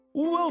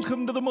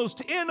Welcome to the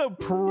most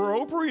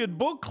inappropriate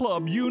book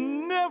club you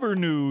never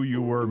knew you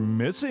were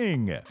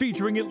missing.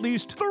 Featuring at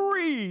least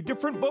 3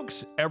 different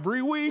books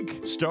every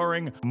week.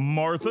 Starring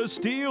Martha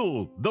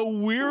Steele, the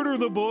weirder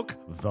the book,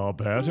 the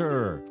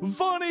better.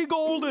 Vonnie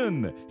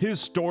Golden,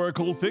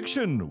 historical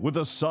fiction with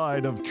a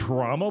side of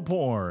trauma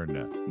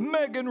porn.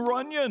 Megan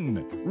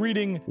Runyon,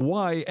 reading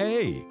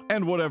YA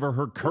and whatever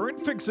her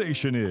current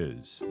fixation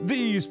is.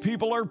 These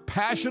people are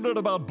passionate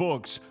about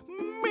books.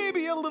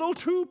 Maybe a little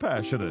too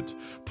passionate.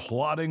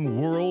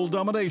 Plotting world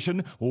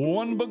domination,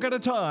 one book at a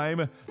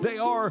time. They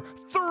are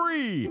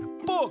 3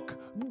 book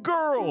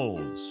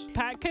girls.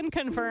 Pat can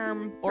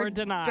confirm or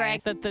deny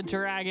that the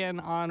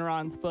dragon on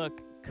Ron's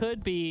book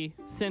could be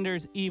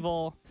Cinder's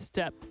evil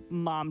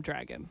stepmom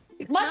dragon.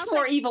 Much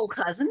more evil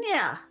cousin,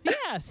 yeah.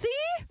 Yeah, see?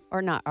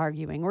 We're not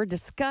arguing. We're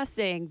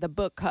discussing the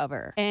book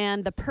cover.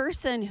 And the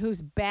person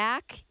whose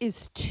back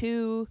is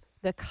to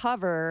the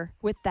cover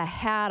with the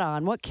hat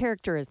on, what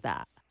character is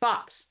that?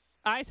 Fox.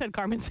 I said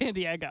Carmen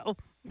Sandiego.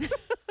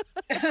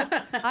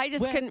 I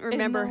just couldn't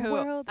remember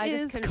who. I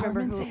just couldn't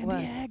remember who it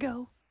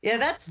was. Yeah,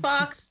 that's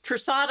Fox.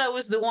 Trissada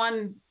was the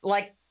one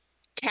like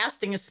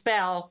casting a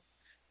spell.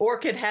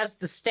 Orchid has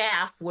the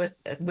staff with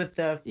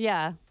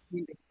the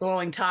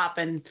glowing top,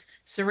 and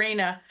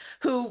Serena,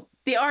 who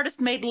the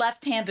artist made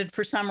left-handed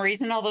for some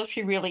reason, although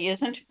she really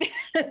isn't.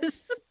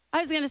 I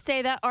was going to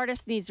say that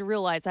artist needs to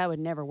realize I would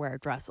never wear a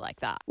dress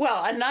like that.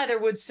 Well, and neither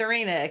would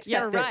Serena, except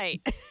You're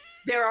right.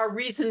 There are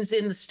reasons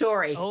in the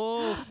story.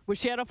 Oh, well,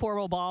 she had a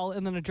formal ball,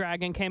 and then a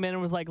dragon came in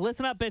and was like,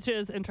 listen up,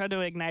 bitches, and tried to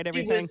ignite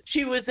everything.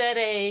 She was at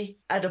a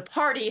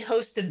party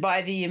hosted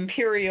by the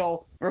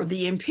Imperial, or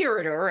the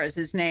Imperator, as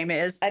his name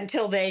is,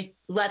 until they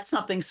let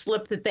something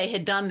slip that they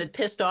had done that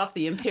pissed off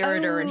the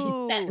Imperator, and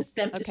he sentenced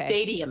them to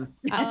stadium.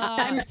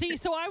 See,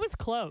 so I was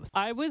close.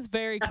 I was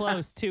very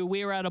close to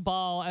we were at a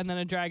ball, and then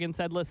a dragon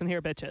said, listen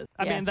here, bitches.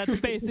 I mean, that's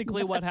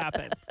basically what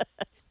happened.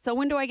 So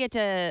when do I get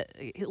to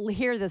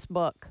hear this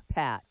book,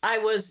 Pat? I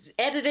was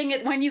editing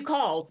it when you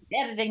called,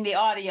 editing the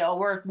audio.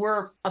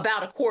 We're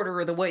about a quarter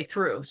of the way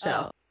through.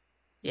 So,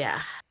 yeah.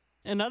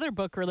 In other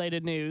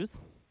book-related news,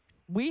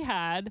 we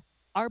had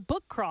our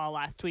book crawl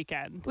last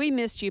weekend. We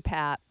missed you,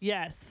 Pat.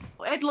 Yes.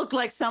 It looked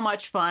like so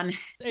much fun.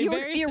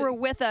 You were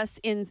with us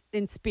in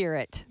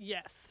spirit.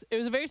 Yes. It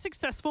was a very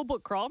successful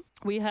book crawl.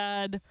 We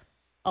had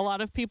a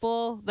lot of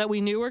people that we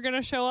knew were going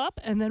to show up,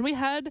 and then we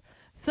had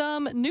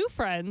some new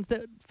friends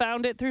that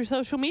found it through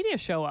social media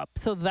show up.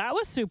 So that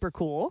was super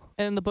cool.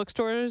 And the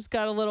bookstores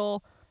got a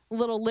little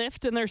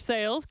lift in their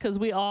sales because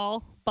we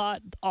all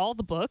bought all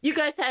the books. You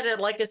guys had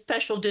a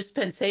special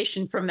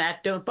dispensation from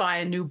that. Don't buy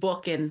a new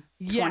book in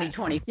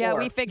 2024. Yeah,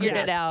 we figured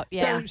it out.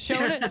 Yeah. So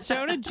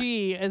Shona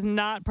G is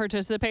not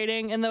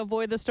participating in the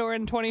Avoid the Store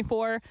in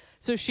 24.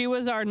 So she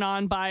was our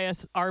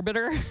non-biased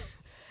arbiter.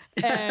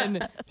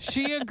 And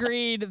she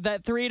agreed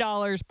that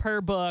 $3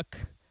 per book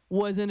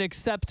was an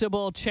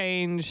acceptable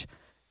change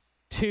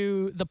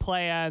to the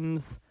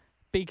plans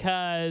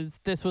because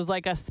this was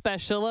like a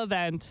special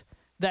event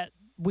that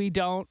we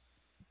don't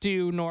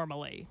do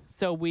normally.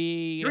 So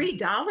we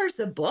 $3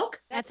 a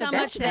book? That's how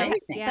much they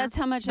have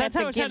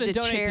to give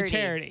to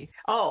charity.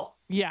 Oh.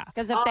 Yeah.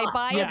 Because if they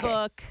buy a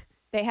book,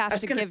 they have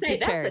to give to charity.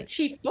 That's a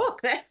cheap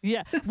book.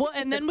 Yeah. Well,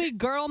 and then we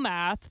girl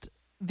mathed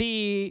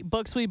the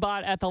books we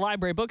bought at the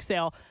library book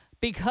sale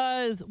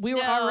because we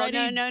were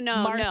already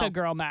Martha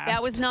girl math.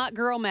 That was not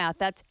girl math.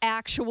 That's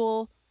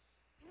actual,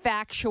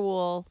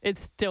 factual. It's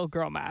still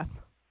girl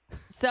math.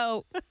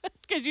 So,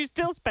 because you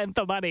still spent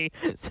the money,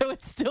 so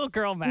it's still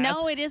girl math.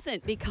 No, it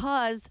isn't,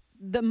 because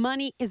the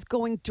money is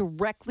going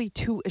directly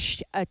to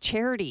a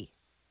charity.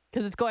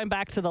 Because it's going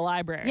back to the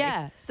library.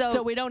 Yeah.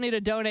 So we don't need to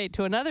donate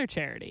to another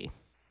charity.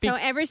 So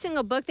every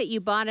single book that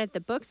you bought at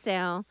the book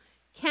sale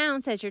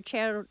counts as your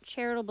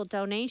charitable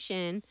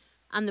donation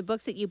on the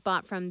books that you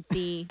bought from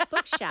the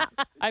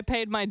bookshop. I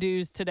paid my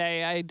dues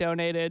today. I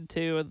donated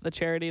to the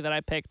charity that I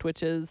picked,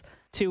 which is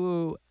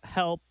to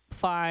help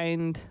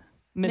find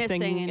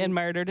missing and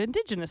murdered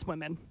Indigenous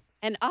women.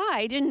 And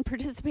I didn't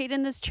participate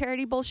in this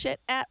charity bullshit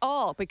at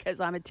all because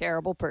I'm a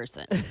terrible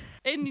person.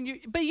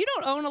 But you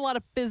don't own a lot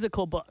of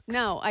physical books.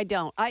 No, I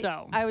don't.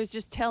 I was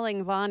just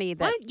telling Vonnie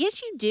that. What?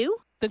 Yes, you do.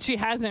 That she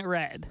hasn't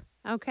read.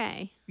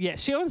 Okay. Yeah,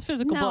 she owns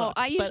physical books. No,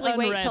 I usually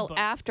wait till books.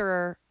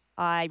 after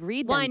I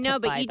read them. Well, I know,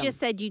 but you them. just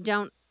said you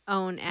don't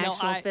own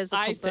actual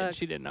physical books. I said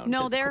she didn't own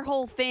No, physical their books.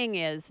 whole thing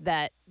is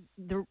that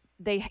the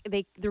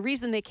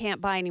reason they can't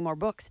buy any more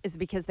books is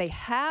because they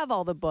have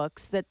all the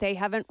books that they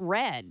haven't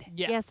read.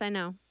 Yeah. Yes, I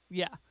know.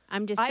 Yeah.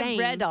 I'm just saying. I've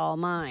read all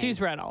mine.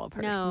 She's read all of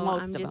hers. No,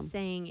 most I'm of just them.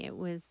 saying it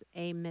was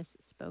a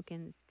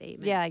misspoken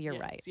statement. Yeah, you're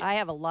Yes, right. yes. I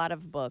have a lot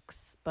of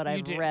books, but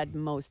I've read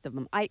most of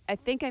them. I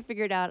think I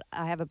figured out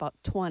I have about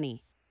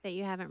 20 that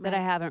you haven't read. that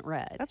I haven't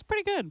read. That's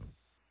pretty good.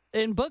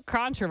 In book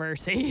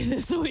controversy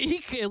this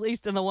week, at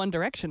least in the One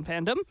Direction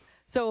fandom.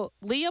 So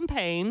Liam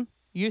Payne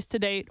used to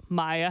date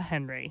Maya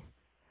Henry.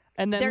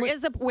 And then there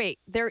is a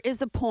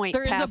point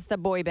past the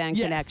boy band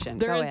connection.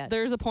 Go ahead.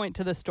 There's a point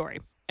to this story,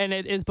 and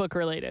it is book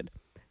related.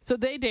 So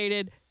they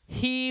dated.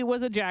 he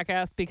was a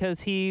jackass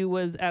because he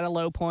was at a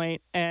low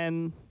point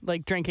and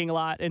like drinking a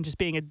lot and just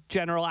being a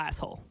general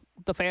asshole.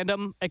 The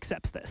fandom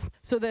accepts this.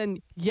 So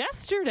then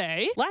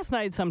last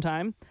night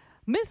sometime,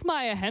 Miss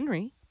Maya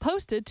Henry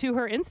posted to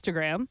her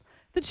Instagram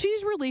that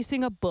she's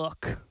releasing a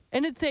book.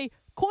 And it's a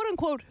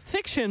quote-unquote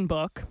fiction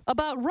book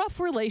about rough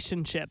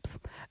relationships.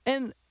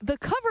 And the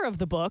cover of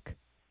the book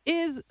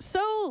is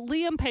so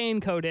Liam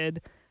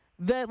Payne-coded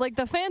that like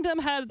the fandom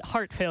had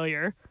heart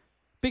failure.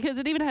 Because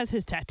it even has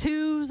his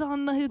tattoos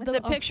on the... It's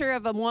a picture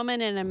of a woman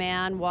and a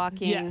man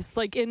walking. Yes,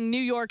 like in New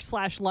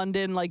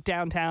York/London, like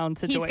downtown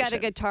situation. He's got a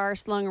guitar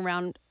slung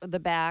around the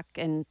back.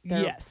 And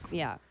yes.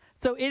 Yeah.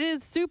 So it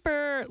is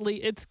super...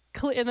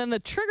 And then the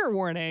trigger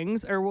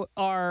warnings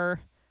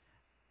are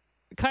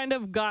kind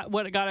of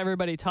what got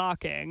everybody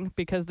talking.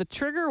 Because the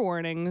trigger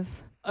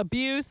warnings,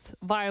 abuse,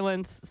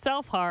 violence,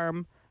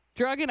 self-harm,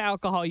 drug and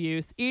alcohol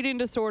use, eating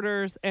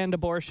disorders, and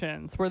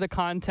abortions were the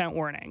content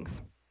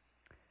warnings.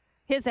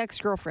 His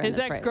ex-girlfriend.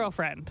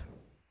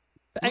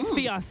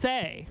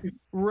 Ex-fiancé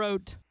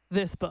wrote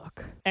this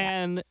book.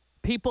 And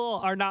people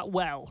are not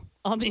well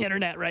on the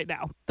internet right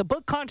now. The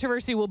book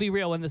controversy will be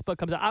real when this book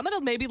comes out. I'm going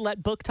to maybe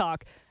let Book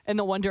Talk and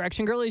the One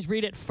Direction girlies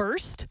read it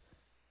first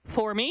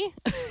for me.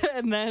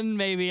 And then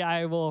maybe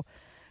I will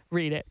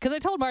read it. Because I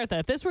told Martha,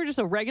 if this were just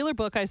a regular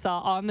book I saw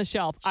on the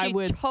shelf, I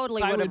would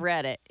have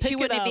read it. She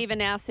wouldn't have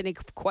even asked any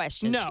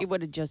questions. No. She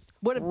would have just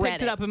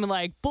picked it up and been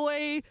like,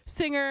 boy,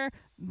 singer,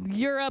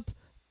 Europe,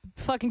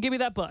 fucking give me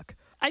that book.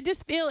 I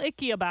just feel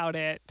icky about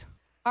it.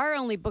 Our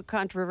only book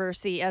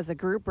controversy as a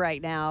group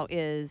right now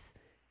is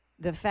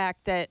the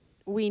fact that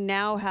we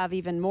now have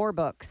even more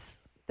books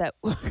that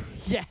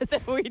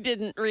that we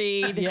didn't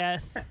read.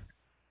 Yes.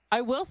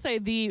 I will say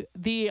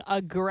the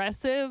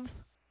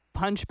aggressive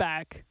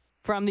punchback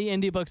from the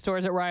indie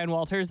bookstores at Ryan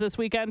Walters this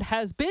weekend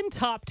has been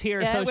top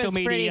tier social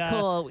media. It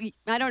was pretty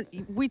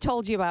cool. We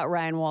told you about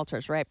Ryan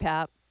Walters, right,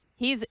 Pat?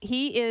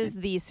 He is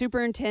the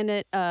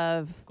superintendent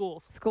of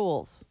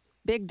schools.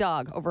 Big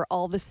dog over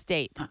all the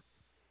state.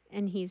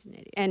 And he's an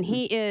idiot. And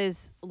he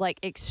is like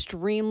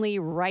extremely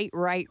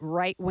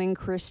right-wing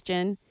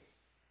Christian.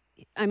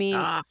 I mean,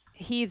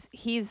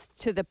 he's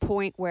to the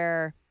point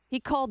where he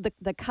called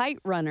the kite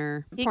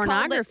runner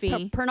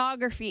pornography.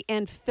 Pornography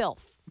and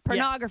filth.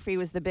 Pornography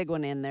was the big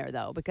one in there,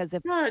 though, because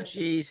if... Oh,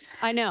 jeez.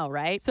 I know,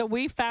 right? So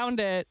we found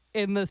it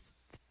in the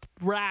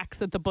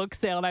racks at the book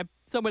sale, and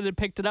someone had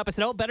picked it up. I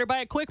said, better buy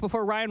it quick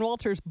before Ryan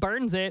Walters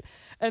burns it.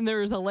 And there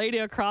was a lady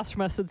across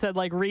from us that said,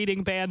 like,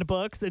 reading banned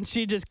books, and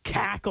she just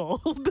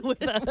cackled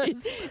with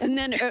us. And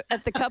then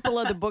at the couple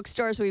of the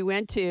bookstores we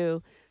went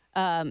to,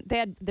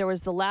 there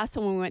was the last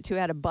one we went to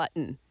had a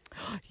button.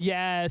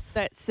 Yes.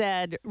 That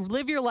said,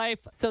 live your life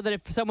so that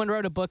if someone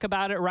wrote a book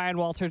about it, Ryan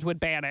Walters would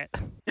ban it.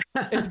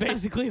 Is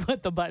basically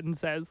what the button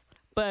says.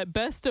 But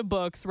Best of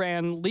Books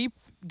ran Leap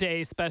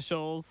Day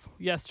specials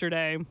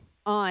yesterday.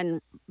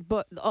 On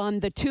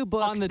the two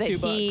books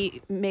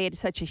he made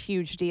such a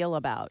huge deal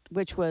about,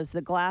 which was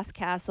The Glass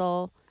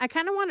Castle. I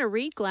kind of want to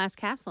read Glass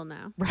Castle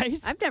now. Right?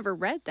 I've never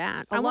read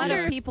that. A lot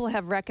of people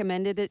have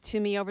recommended it to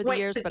me over the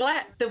years.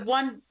 The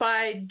one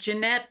by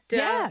Jeanette.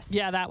 Yes.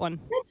 Yeah, that one.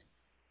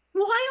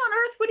 Why on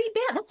earth would he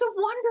ban? It's a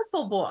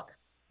wonderful book.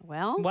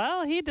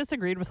 Well, he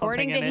disagreed with something.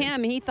 According to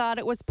him, he thought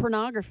it was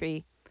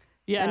pornography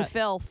and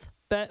filth.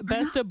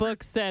 Best of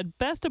Books said,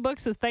 Best of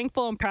Books is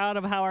thankful and proud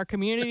of how our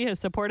community has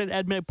supported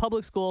Edmond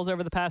Public Schools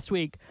over the past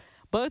week.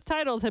 Both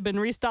titles have been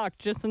restocked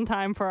just in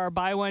time for our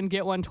buy one,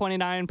 get one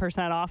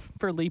 29% off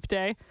for Leap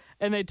Day.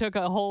 And they took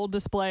a whole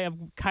display of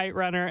Kite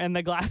Runner and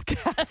the Glass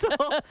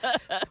Castle.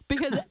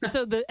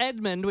 So the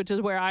Edmond, which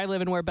is where I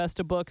live and where Best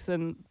of Books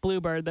and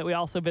Bluebird that we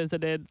also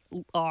visited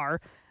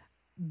are,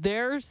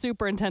 their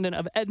superintendent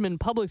of Edmond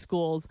Public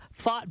Schools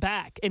fought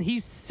back, and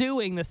he's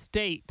suing the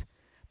state.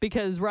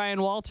 Because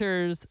Ryan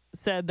Walters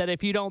said that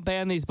if you don't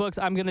ban these books,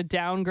 I'm going to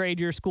downgrade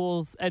your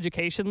school's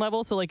education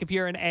level. So, like, if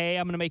you're an A,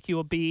 I'm going to make you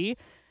a B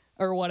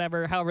or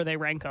whatever, however they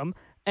rank them.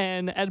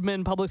 And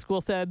Edmond Public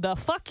School said, the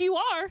fuck you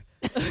are.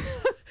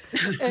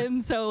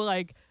 And so,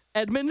 like,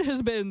 Edmond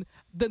has been,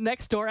 the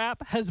Nextdoor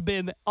app has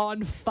been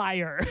on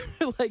fire.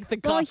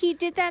 Well, he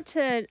did that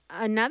to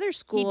another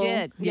school. He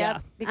did. Yeah.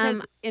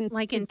 Because in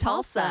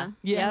Tulsa.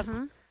 Yes.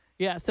 Uh-huh.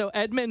 Yeah, so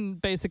Edmond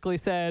basically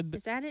said...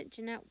 Is that it,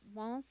 Jeanette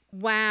Walls?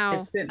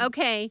 Wow.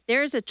 Okay,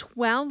 there's a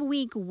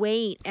 12-week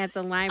wait at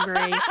the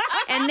library,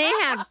 and they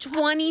have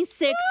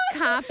 26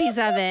 copies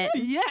of it.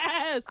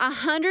 Yes!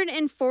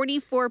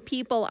 144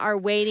 people are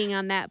waiting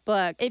on that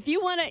book. If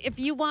you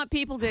want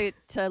people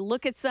to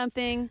look at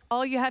something,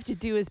 all you have to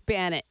do is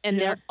ban it,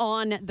 and they're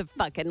on the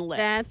fucking list.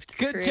 That's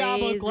Good crazy.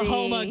 job,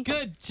 Oklahoma.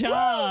 Good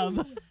job.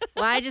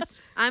 Well,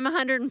 I'm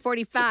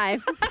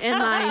 145 in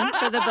line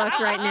for the book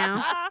right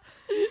now.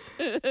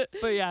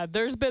 But yeah,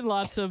 there's been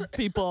lots of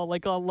people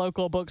like on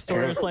local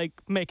bookstores like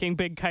making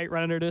big kite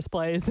runner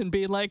displays and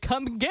being like,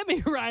 "Come get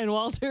me, Ryan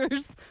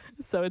Walters."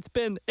 So it's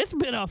been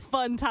a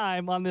fun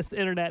time on this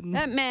internet.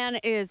 That man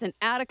is an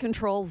out of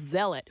control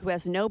zealot who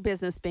has no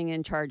business being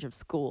in charge of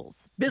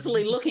schools.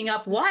 Busily looking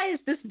up, why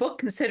is this book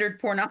considered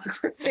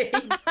pornography?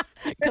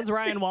 Because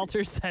Ryan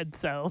Walters said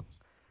so.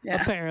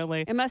 Yeah.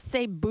 Apparently, it must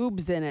say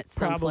boobs in it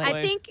someplace.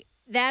 I think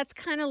that's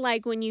kind of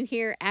like when you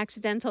hear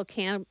accidental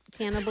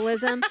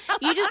cannibalism.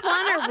 You just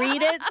want to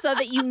read it so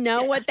that you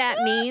know what that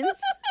means.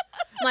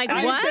 Like,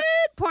 what?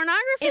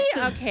 Pornography?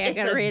 Okay, I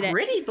gotta read it. It's a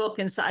gritty book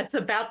inside. It's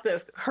about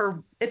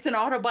it's an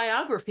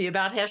autobiography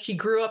about how she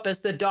grew up as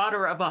the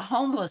daughter of a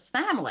homeless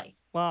family.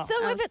 Wow.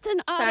 So if it's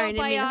an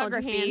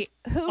autobiography,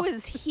 who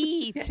is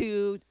he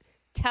to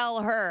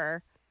tell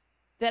her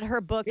that her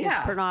book is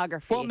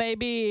pornography? Well,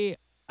 maybe,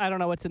 I don't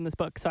know what's in this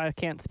book, so I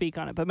can't speak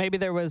on it, but maybe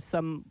there was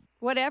some...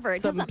 Whatever,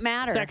 it doesn't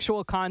matter.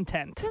 Sexual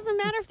content. It doesn't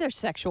matter if there's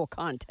sexual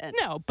content.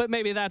 No, but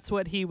maybe that's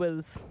what he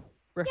was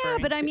referring to. Yeah,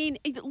 but I mean,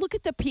 look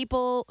at the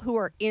people who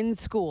are in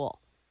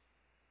school.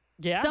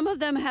 Yeah. Some of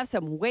them have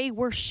some way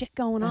worse shit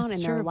going on in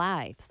their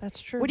lives.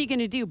 That's true. What are you going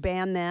to do,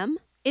 ban them?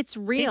 It's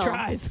real. He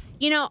tries.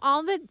 You know,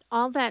 all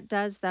that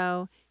does,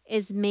 though,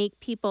 is make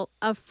people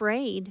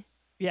afraid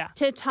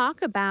to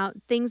talk about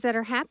things that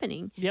are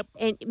happening. Yep.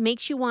 And it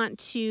makes you want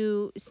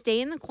to stay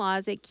in the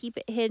closet, keep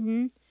it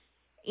hidden,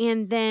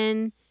 and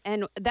then...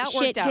 And that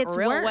worked out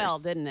real well,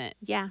 didn't it?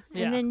 Yeah.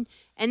 And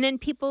then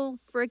people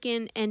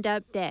freaking end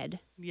up dead.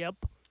 Yep.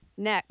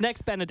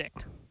 Next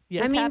Benedict.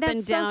 Yes. I mean,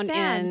 happened that's so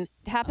sad.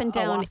 Happened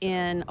down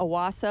in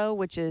Owasso,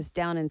 which is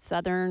down in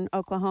southern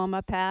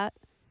Oklahoma, Pat.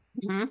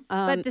 Mm-hmm.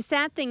 But the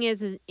sad thing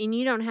is, and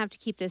you don't have to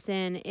keep this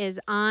in, is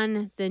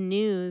on the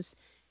news,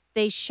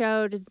 they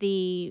showed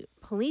the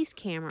police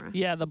camera.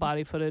 Yeah, the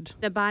body footage.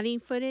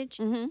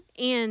 Mm-hmm.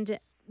 And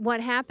what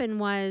happened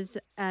was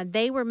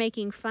they were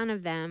making fun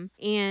of them,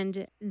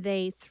 and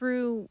they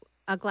threw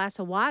a glass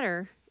of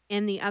water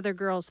in the other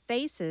girls'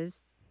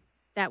 faces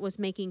that was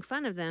making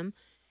fun of them,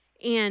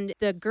 and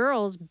the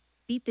girls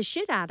beat the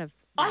shit out of them.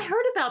 I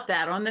heard about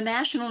that on the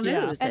national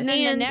news. And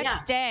then the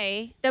next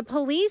day, the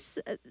police,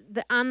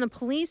 on the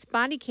police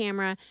body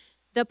camera,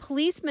 the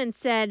policeman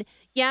said,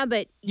 "Yeah,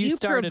 but you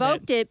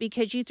provoked it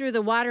because you threw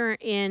the water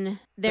in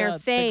their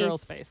face, the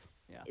girl's face.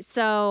 Yeah.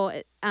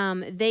 So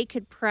they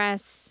could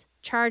press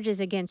charges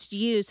against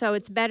you, so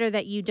it's better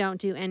that you don't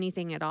do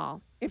anything at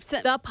all."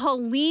 The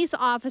police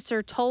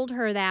officer told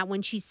her that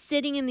when she's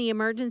sitting in the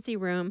emergency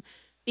room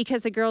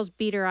because the girls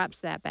beat her up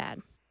so that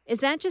bad. Is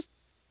that just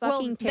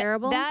fucking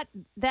terrible?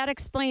 That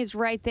explains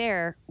right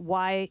there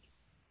why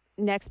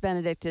Next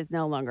Benedict is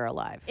no longer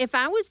alive. If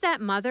I was that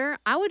mother,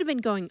 I would have been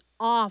going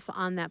off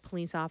on that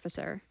police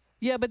officer.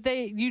 Yeah, but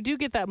you do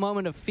get that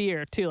moment of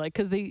fear too, like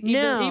because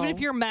even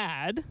if you're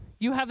mad,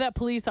 you have that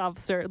police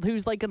officer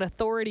who's like an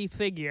authauthority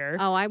figure.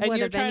 Oh, I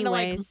would have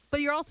anyways.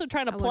 But you're also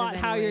trying to plot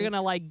how you're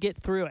gonna like get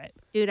through it.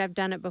 Dude, I've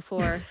done it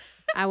before.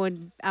 I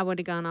would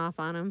have gone off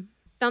on him.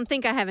 Don't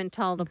think I haven't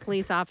told a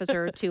police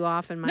officer or two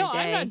off in my day. No,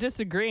 I'm not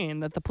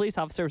disagreeing that the police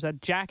officer was a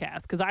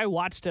jackass because I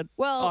watched it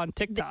on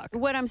TikTok.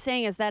 What I'm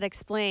saying is that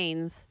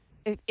explains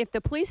if the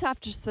police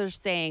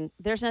officer's saying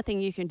there's nothing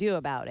you can do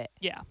about it.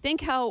 Yeah. Think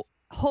how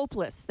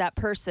hopeless that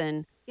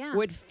person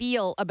would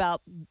feel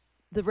about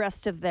the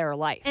rest of their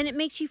life. And it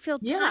makes you feel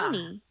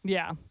tiny.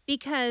 Yeah.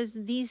 Because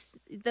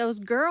those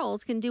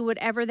girls can do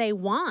whatever they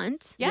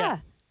want. Yeah.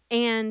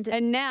 And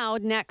now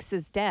Nex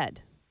is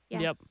dead. Yeah.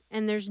 Yep.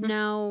 And there's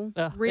no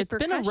repercussions. It's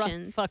been a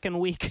rough fucking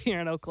week here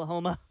in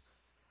Oklahoma.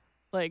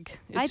 Like,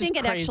 I think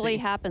it crazy. actually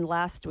happened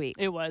last week.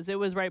 It was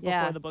right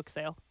before the book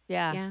sale.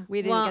 Yeah.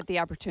 We didn't get the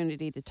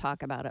opportunity to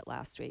talk about it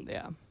last week.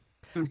 Yeah.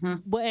 Mm-hmm.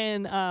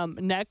 When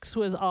Nex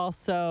was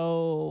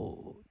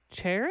also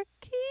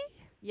Cherokee?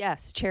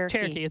 Yes, Cherokee.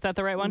 Cherokee, is that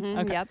the right one? Mm-hmm,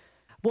 okay. Yep.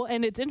 Well,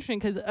 and it's interesting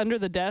because Under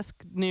the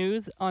Desk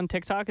news on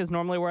TikTok is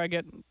normally where I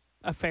get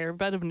a fair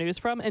bit of news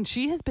from, and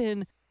she has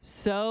been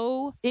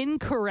so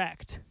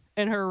incorrect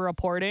in her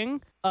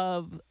reporting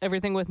of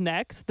everything with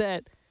Nex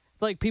that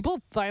like people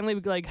finally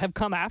like have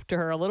come after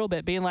her a little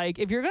bit, being like,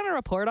 if you're gonna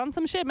report on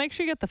some shit, make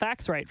sure you get the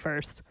facts right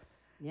first.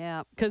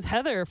 Yeah. Because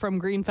Heather from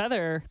Green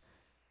Feather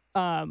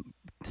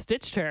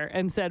stitched her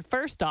and said,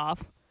 first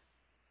off,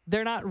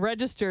 they're not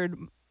registered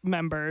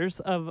members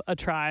of a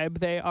tribe.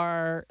 They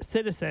are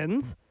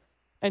citizens.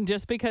 And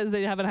just because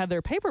they haven't had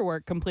their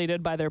paperwork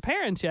completed by their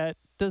parents yet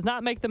does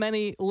not make them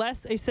any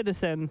less a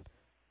citizen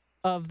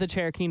of the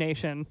Cherokee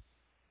Nation.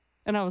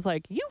 And I was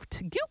like, you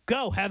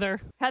go,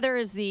 Heather. Heather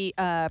is the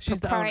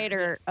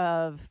proprietor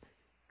of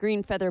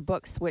Green Feather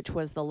Books, which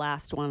was the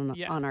last one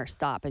on our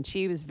stop. And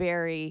she was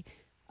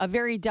a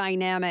very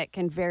dynamic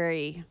and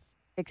very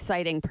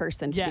exciting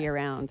person to be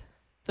around.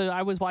 So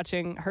I was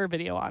watching her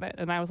video on it,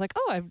 and I was like,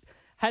 oh, I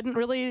hadn't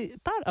really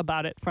thought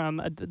about it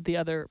from the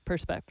other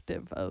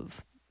perspective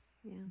of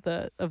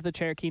the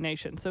Cherokee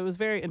Nation. So it was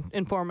very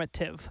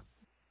informative.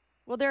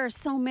 Well, there are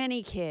so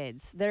many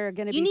kids that are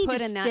going to be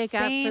put in that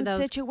same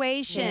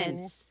situation.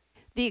 Kids.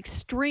 The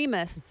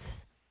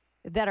extremists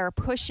that are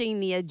pushing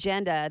the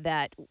agenda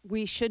that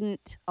we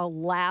shouldn't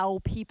allow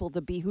people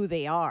to be who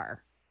they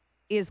are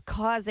is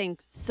causing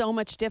so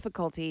much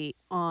difficulty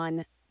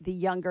on the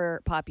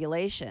younger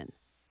population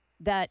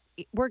that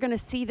we're going to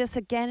see this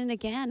again and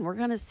again. We're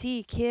going to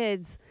see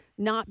kids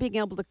not being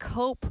able to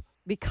cope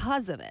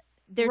because of it.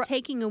 They're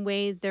taking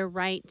away their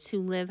right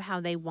to live how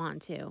they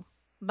want to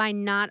by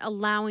not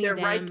allowing their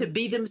them right to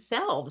be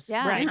themselves.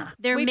 Yeah. Right.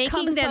 They're We've making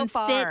come so them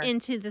far. fit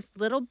into this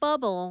little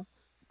bubble.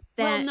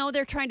 Well, no,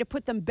 they're trying to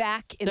put them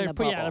back in the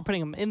bubble. Yeah, they're putting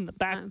them in the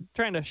back,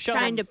 trying to show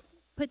trying them. to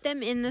put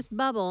them in this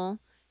bubble,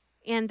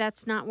 and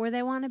that's not where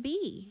they want to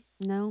be.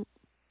 No.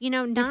 You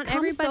know, not We've come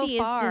everybody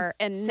so far, is this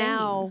and same.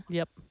 now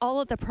Yep. all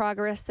of the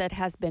progress that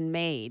has been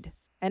made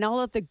and all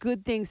of the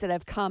good things that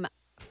have come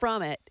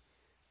from it,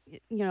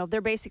 you know, they're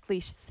basically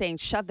saying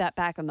shove that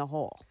back in the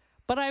hole.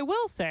 But I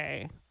will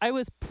say, I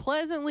was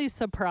pleasantly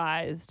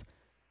surprised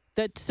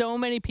that so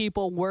many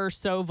people were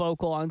so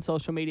vocal on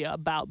social media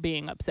about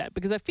being upset.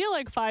 Because I feel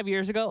like 5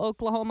 years ago,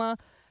 Oklahoma,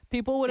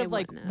 people would have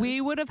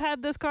we would have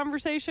had this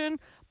conversation,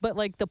 but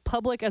like the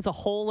public as a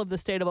whole of the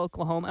state of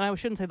Oklahoma, and I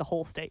shouldn't say the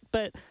whole state,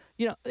 but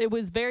you know, it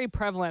was very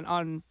prevalent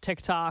on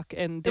TikTok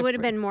and It would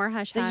have been more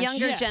hush hush. The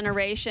younger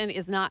generation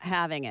is not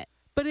having it.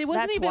 But it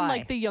wasn't That's even why.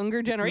 like the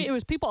younger generation. It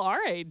was people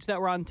our age that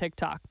were on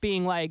TikTok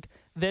being like,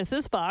 this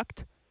is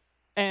fucked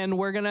and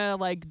we're going to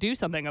like do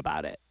something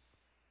about it.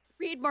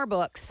 Read more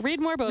books.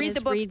 Read more books. Read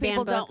the books Read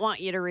people banned don't books. want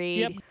you to read.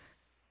 Yep.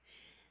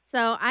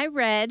 So I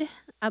read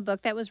a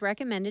book that was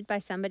recommended by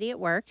somebody at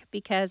work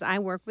because I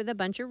work with a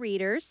bunch of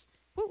readers.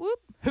 Whoop, whoop.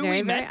 Who Very,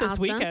 we met very this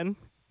awesome. weekend.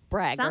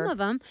 Bragger. Some of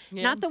them,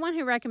 Yeah. not the one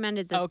who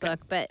recommended this Okay.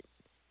 book, but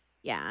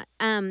yeah.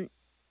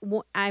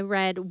 I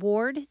read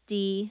Ward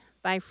D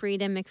by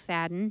Frida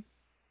McFadden,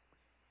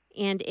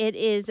 and it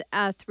is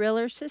a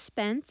thriller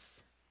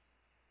suspense,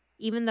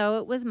 even though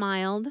it was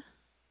mild.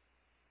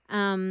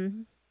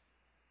 It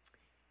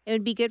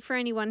would be good for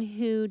anyone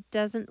who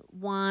doesn't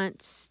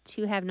want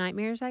to have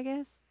nightmares, I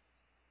guess,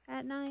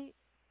 at night.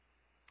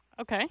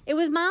 Okay. It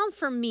was mild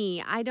for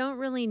me. I don't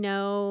really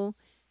know.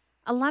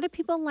 A lot of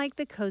people like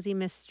the cozy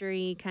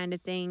mystery kind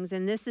of things,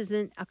 and this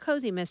isn't a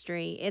cozy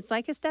mystery. It's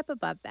like a step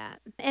above that.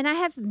 And I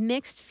have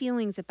mixed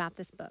feelings about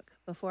this book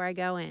before I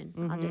go in,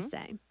 I'll just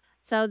say.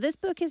 So this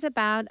book is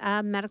about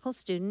a medical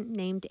student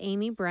named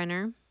Amy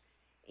Brenner,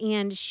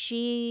 and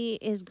she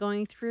is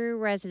going through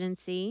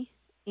residency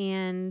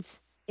and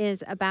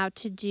is about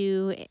to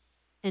do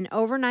an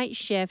overnight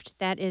shift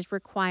that is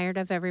required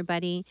of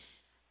everybody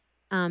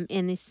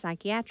in the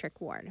psychiatric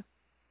ward,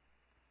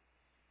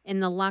 in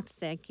the locked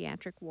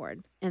psychiatric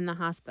ward in the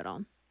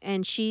hospital.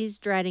 And she's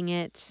dreading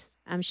it.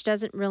 She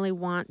doesn't really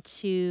want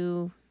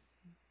to.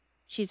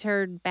 She's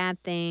heard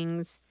bad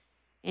things,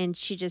 and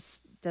she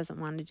just doesn't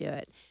want to do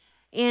it.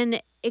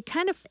 And it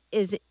kind of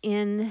is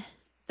in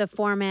the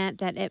format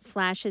that it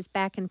flashes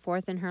back and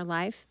forth in her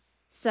life.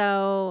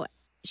 So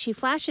she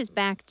flashes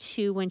back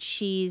to when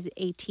she's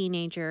a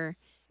teenager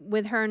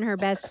with her and her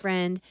best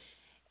friend.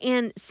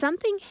 And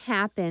something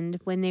happened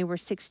when they were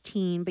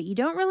 16, but you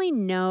don't really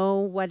know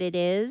what it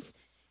is.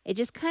 It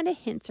just kind of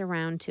hints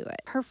around to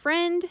it. Her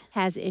friend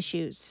has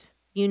issues.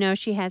 You know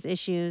she has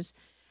issues.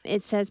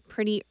 It says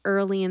pretty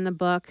early in the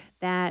book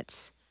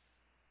that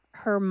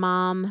her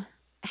mom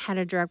had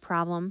a drug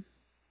problem.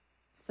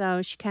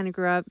 So she kind of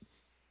grew up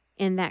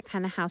in that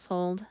kind of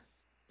household.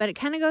 But it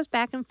kind of goes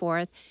back and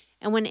forth.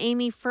 And when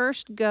Amy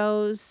first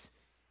goes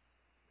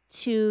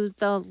to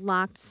the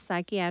locked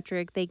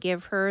psychiatric, they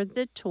give her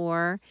the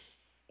tour,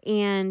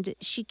 and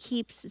she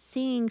keeps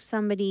seeing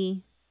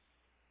somebody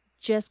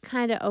just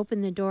kind of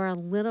open the door a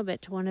little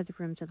bit to one of the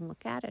rooms and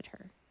look at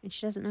her, and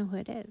she doesn't know who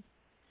it is.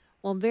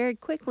 Well, very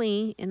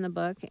quickly in the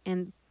book,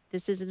 and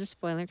this isn't a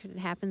spoiler because it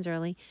happens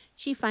early,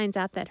 she finds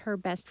out that her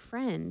best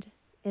friend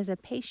is a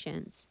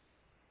patient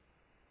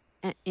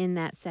in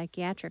that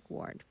psychiatric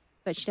ward,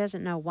 but she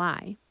doesn't know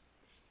why.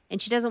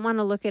 And she doesn't want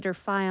to look at her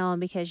file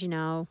because, you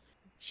know,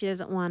 she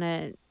doesn't want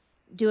to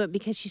do it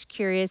because she's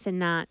curious and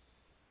not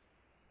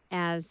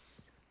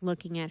as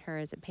looking at her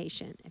as a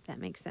patient, if that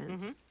makes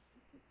sense.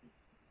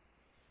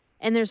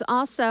 And there's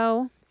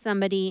also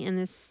somebody in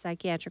this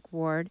psychiatric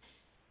ward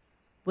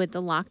with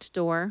the locked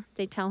door.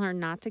 They tell her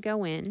not to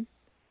go in.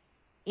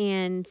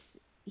 And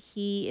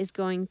he is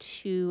going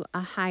to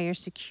a higher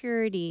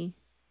security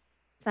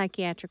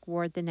psychiatric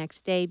ward the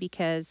next day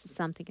because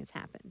something has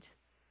happened.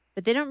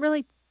 But they don't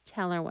really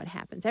tell her what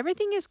happens.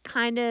 Everything is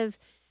kind of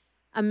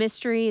a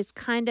mystery. It's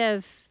kind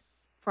of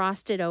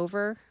frosted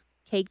over,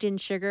 caked in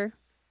sugar,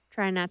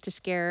 trying not to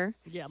scare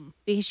her. Yum.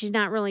 Because she's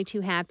not really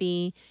too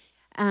happy.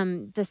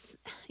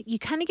 You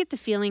kind of get the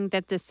feeling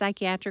that the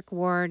psychiatric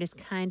ward is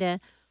kind of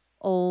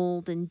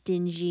old and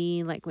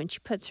dingy. Like when she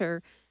puts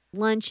her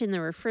lunch in the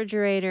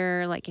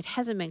refrigerator, like it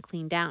hasn't been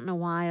cleaned out in a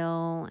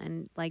while,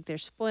 and like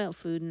there's spoiled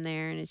food in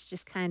there, and it's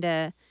just kind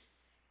of,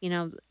 you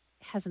know,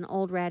 has an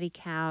old ratty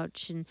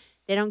couch, and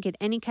they don't get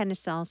any kind of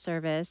cell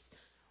service.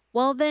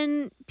 Well,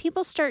 then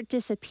people start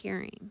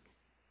disappearing.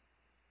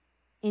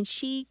 And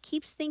she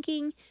keeps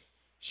thinking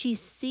she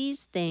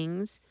sees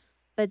things,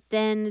 but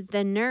then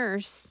the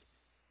nurse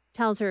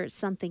tells her it's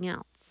something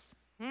else.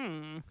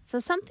 So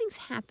something's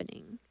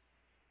happening,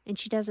 and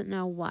she doesn't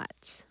know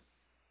what.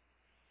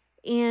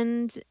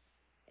 And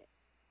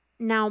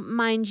now,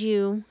 mind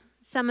you,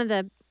 some of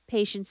the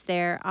patients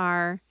there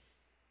are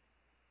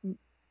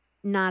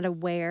not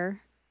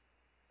aware.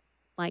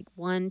 Like,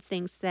 one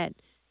thinks that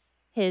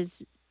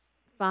his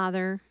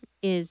father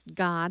is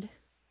God,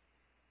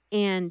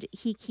 and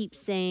he keeps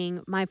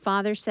saying, my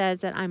father says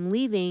that I'm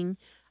leaving,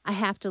 I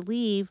have to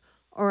leave,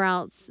 or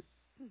else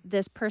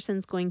this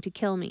person's going to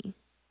kill me.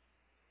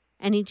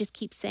 And he just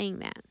keeps saying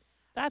that.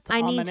 That's I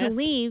ominous. need to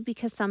leave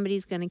because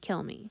somebody's going to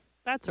kill me.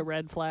 That's a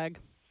red flag.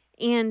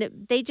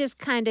 And they just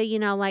kind of,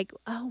 like,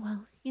 oh,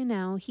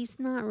 well, he's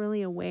not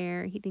really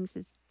aware. He thinks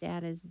his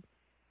dad is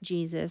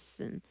Jesus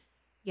and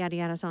yada,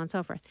 yada, so on and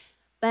so forth.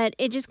 But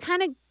it just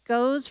kind of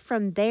goes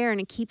from there,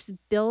 and it keeps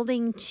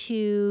building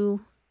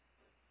to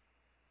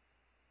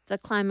the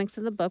climax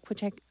of the book,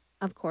 which I,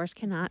 of course,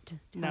 cannot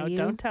tell you.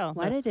 Don't tell.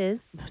 What it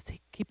is. No,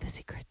 keep the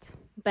secrets.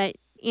 But,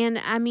 and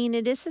I mean,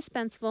 it is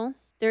suspenseful.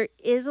 There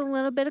is a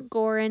little bit of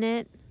gore in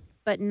it,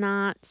 but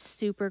not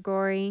super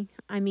gory.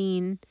 I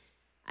mean,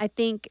 I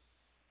think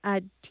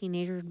a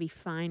teenager would be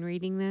fine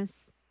reading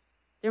this.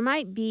 There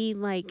might be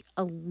like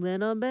a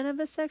little bit of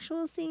a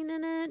sexual scene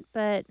in it,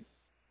 but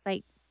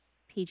like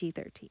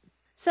PG-13.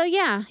 So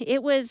yeah,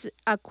 it was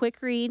a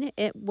quick read.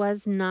 It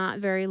was not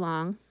very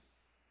long.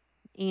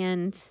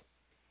 And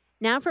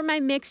now for my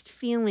mixed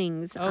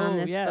feelings on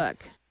this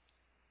book.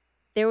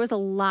 There was a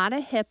lot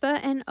of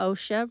HIPAA and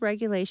OSHA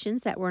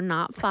regulations that were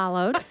not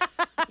followed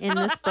in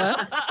this book.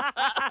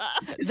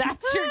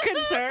 That's your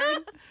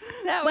concern?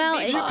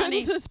 You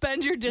couldn't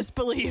suspend your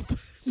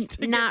disbelief.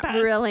 Not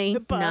really.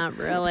 Not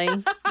really.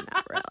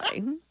 Not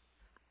really.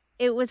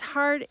 It was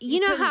hard. You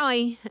know how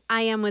I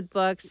am with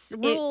books.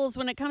 Rules,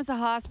 when it comes to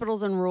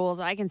hospitals and rules,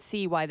 I can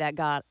see why that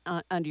got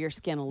under your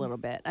skin a little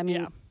bit. I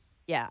mean,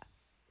 yeah.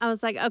 I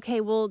was like,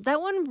 okay, well,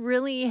 that wouldn't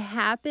really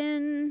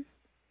happen.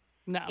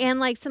 No. And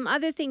like some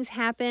other things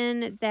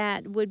happen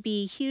that would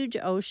be huge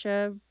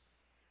OSHA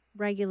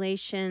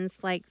regulations,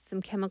 like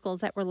some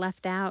chemicals that were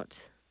left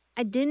out.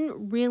 I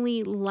didn't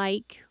really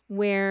like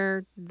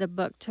where the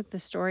book took the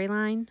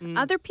storyline.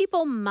 Other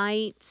people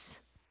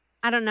might,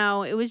 I don't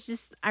know. It was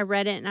just, I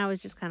read it and I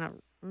was just kind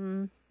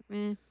of,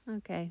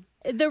 okay.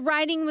 The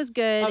writing was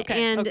good,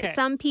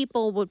 some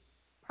people would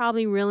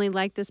probably really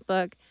like this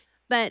book.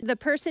 But the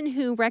person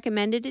who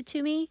recommended it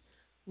to me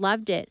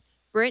loved it.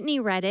 Brittany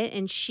read it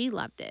and she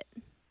loved it.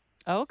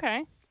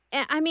 Okay.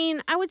 I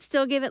mean, I would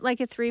still give it like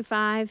a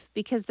 3.5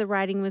 because the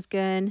writing was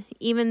good,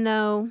 even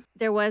though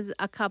there was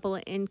a couple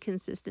of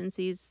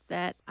inconsistencies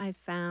that I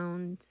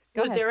found.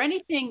 Was there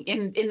anything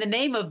in the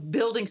name of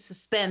building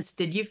suspense?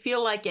 Did you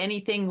feel like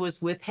anything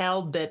was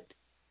withheld that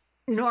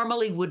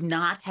normally would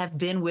not have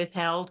been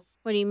withheld?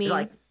 What do you mean?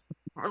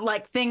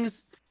 Like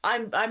things.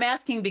 I'm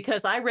asking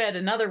because I read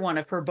another one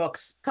of her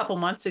books a couple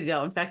months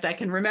ago. In fact, I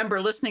can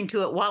remember listening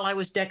to it while I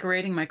was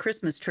decorating my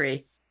Christmas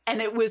tree, and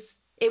it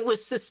was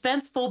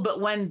suspenseful. But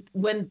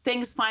when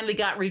things finally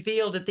got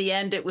revealed at the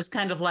end, it was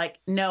kind of like,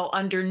 no,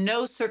 under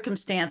no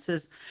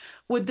circumstances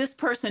would this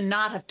person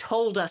not have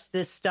told us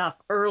this stuff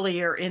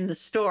earlier in the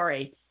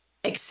story,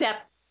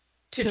 except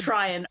to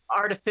try and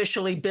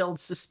artificially build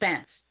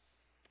suspense.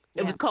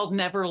 It was called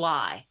Never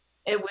Lie.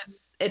 It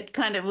was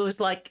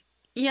like,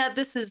 yeah,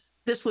 this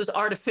was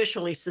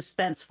artificially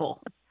suspenseful.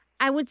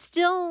 I would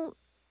still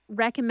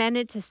recommend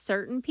it to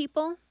certain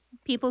people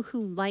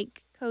who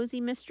like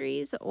cozy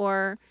mysteries,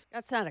 or...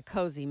 That's not a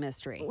cozy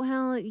mystery.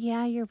 Well,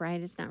 yeah, you're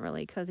right. It's not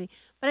really cozy.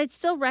 But I'd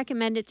still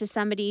recommend it to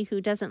somebody who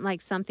doesn't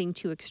like something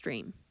too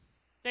extreme.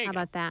 There you How go.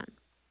 about that?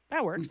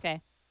 That works.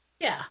 Okay.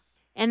 Yeah.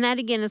 And that,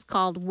 again, is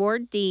called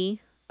Ward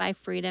D by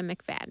Frida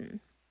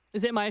McFadden.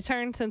 Is it my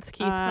turn since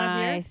Keith's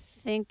not here? I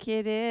think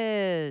it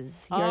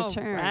is your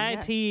turn.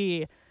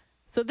 Righty. Yes.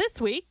 So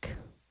this week,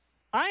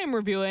 I am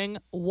reviewing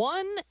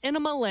One in a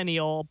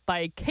Millennial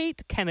by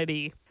Kate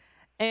Kennedy.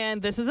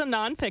 And this is a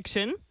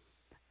nonfiction.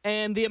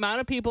 And the amount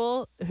of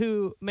people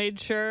who made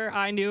sure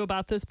I knew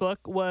about this book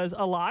was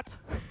a lot.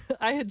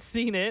 I had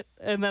seen it,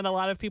 and then a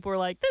lot of people were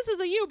like, this is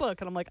a you book.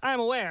 And I'm like,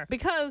 I'm aware.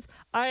 Because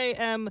I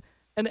am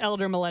an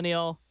elder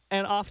millennial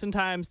and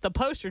oftentimes the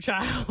poster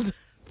child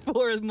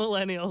for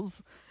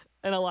millennials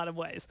in a lot of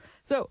ways.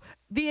 So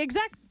the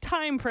exact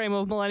time frame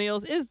of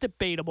millennials is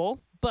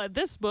debatable, but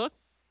this book,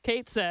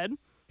 Kate said,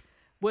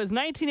 was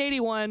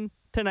 1981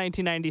 to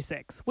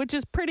 1996, which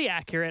is pretty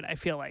accurate, I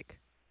feel like,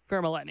 for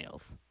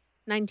millennials.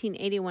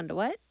 1981 to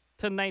what?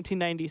 To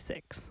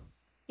 1996.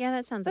 Yeah,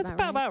 that sounds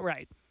about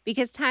right.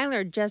 Because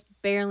Tyler just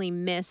barely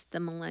missed the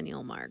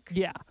millennial mark.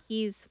 Yeah.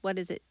 He's, what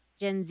is it,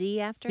 Gen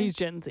Z after? He's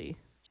Gen Z.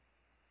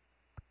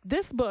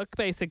 This book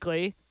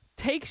basically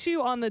takes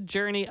you on the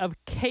journey of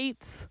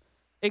Kate's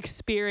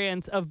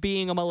experience of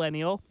being a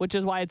millennial, which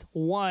is why it's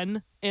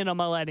one in a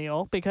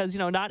millennial, because,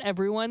 not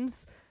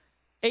everyone's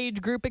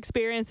age group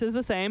experience is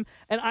the same.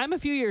 And I'm a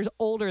few years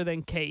older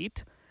than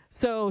Kate.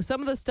 So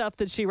some of the stuff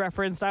that she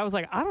referenced, I was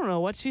like, I don't know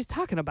what she's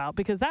talking about,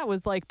 because that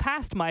was like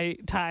past my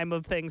time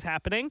of things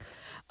happening.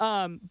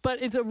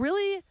 But it's a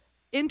really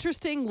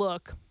interesting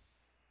look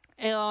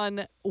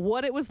on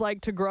what it was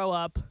like to grow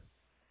up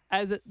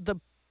as the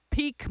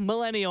peak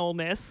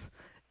millennialness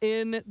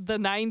in the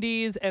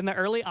 90s and the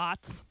early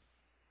aughts,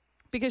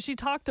 because she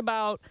talked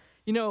about,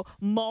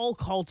 mall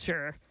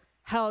culture,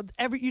 how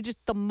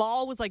the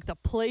mall was like the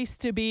place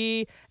to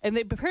be, and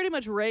they pretty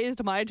much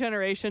raised my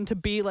generation to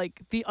be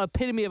like the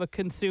epitome of a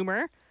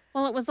consumer.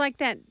 Well, it was like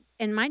that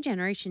in my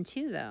generation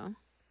too, though.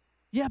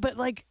 Yeah, but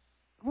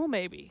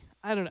maybe.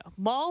 I don't know.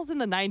 Malls in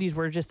the 90s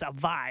were just a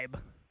vibe.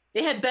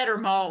 They had better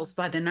malls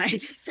by the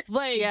 90s.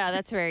 Yeah,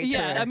 that's very true.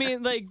 Yeah, I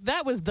mean,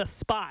 that was the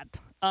spot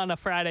on a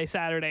Friday,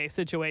 Saturday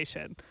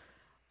situation.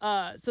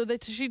 So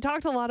she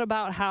talked a lot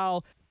about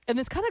how, and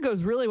this kind of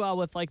goes really well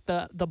with like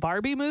the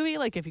Barbie movie.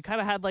 Like if you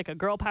kind of had like a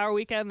girl power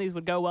weekend, these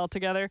would go well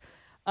together.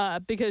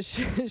 Because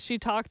she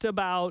talked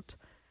about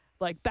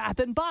like Bath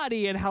and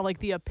Body and how like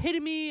the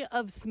epitome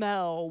of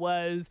smell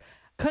was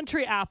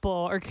country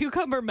apple or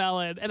cucumber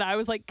melon, and I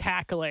was like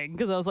cackling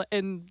because I was like,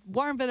 and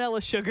warm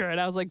vanilla sugar, and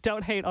I was like,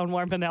 don't hate on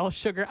warm vanilla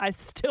sugar. I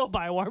still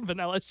buy warm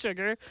vanilla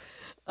sugar.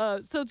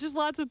 So just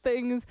lots of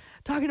things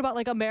talking about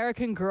like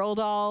American Girl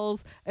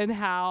dolls and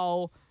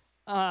how,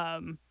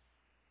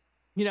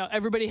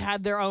 everybody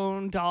had their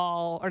own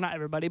doll, or not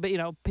everybody, but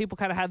people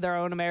kind of had their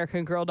own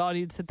American Girl doll. And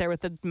you'd sit there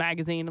with the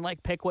magazine and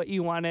like pick what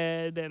you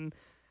wanted, and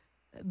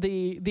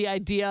the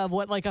idea of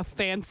what like a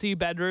fancy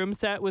bedroom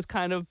set was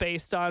kind of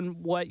based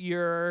on what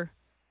your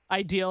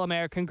ideal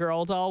American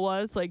Girl doll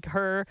was. Like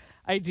her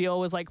ideal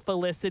was like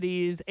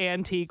Felicity's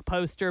antique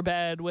poster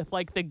bed with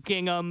like the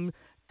gingham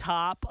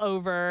top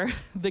over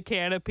the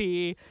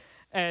canopy,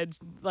 and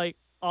like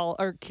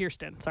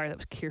Kirsten. Sorry, that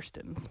was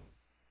Kirsten's,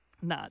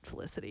 not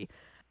Felicity.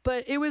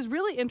 But it was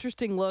really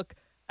interesting look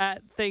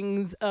at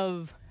things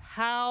of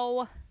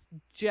how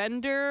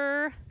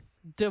gender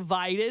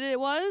divided it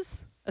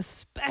was,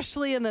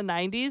 especially in the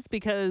 90s,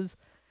 because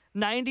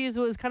 90s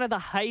was kind of the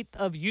height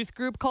of youth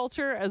group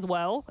culture as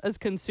well as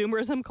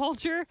consumerism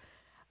culture,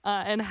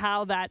 and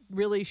how that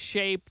really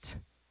shaped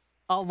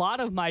a lot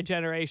of my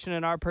generation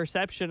and our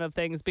perception of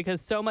things, because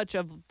so much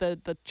of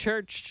the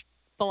church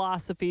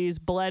philosophies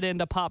bled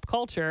into pop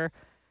culture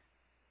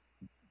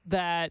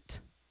that,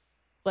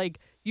 like,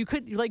 you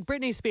could, like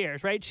Britney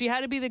Spears, right? She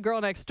had to be the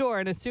girl next door,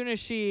 and as soon as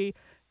she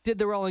did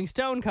the Rolling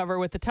Stone cover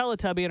with the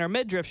Teletubby and her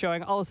midriff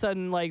showing, all of a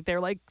sudden, like, they're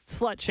like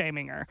slut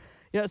shaming her.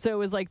 So it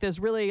was like this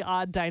really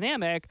odd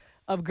dynamic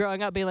of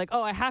growing up being like,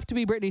 oh, I have to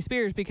be Britney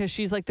Spears because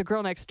she's like the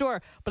girl next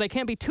door, but I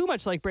can't be too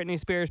much like Britney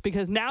Spears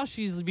because now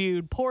she's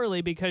viewed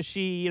poorly because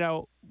she,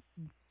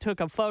 took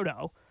a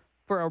photo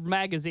for a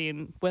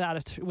magazine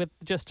with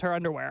just her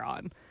underwear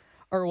on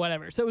or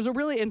whatever. So it was a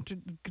really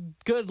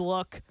good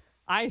look,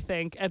 I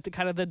think, at the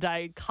kind of the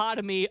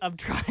dichotomy of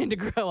trying to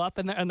grow up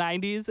in the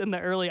 90s and the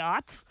early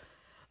aughts.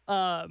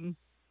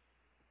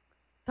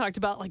 Talked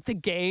about like the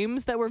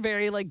games that were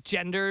very like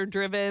gender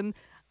driven,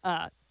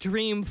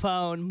 Dream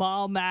Phone,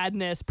 Mall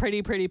Madness,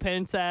 Pretty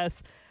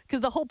Princess,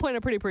 because the whole point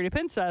of Pretty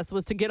Princess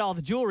was to get all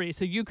the jewelry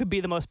so you could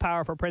be the most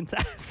powerful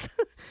princess.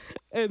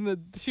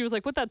 And she was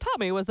like, what that taught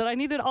me was that I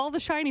needed all the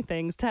shiny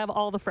things to have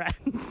all the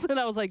friends. And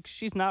I was like,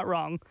 she's not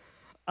wrong.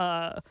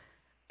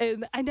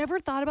 And I never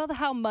thought about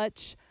how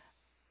much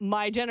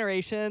my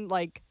generation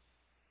like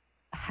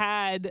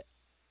had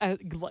a,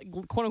 like,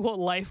 quote unquote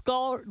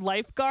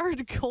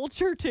lifeguard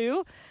culture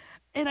too.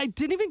 And I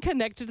didn't even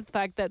connect it to the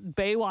fact that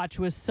Baywatch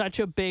was such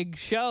a big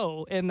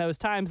show in those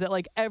times that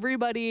like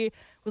everybody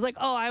was like,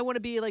 oh, I want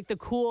to be like the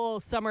cool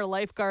summer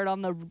lifeguard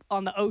on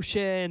the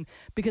ocean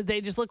because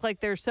they just look like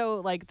they're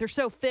so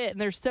fit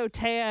and they're so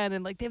tan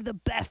and like they have the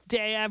best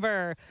day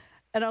ever.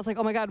 And I was like,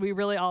 oh my God, we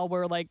really all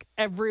were like,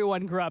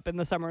 everyone grew up in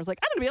the summer. It was like,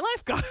 I'm going to be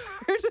a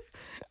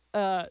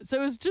lifeguard.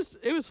 So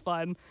it was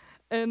fun.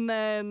 And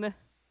then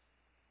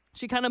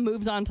she kind of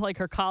moves on to like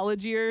her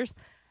college years,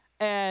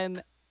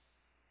 and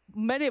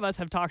many of us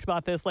have talked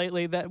about this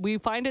lately, that we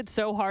find it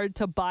so hard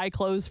to buy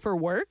clothes for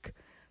work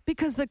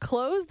because the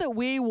clothes that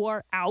we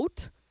wore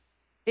out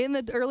in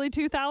the early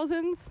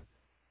 2000s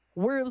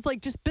it was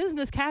like just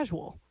business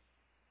casual.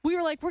 We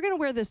were like, we're going to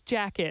wear this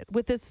jacket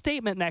with this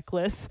statement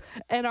necklace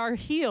and our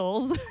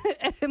heels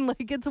and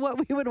like it's what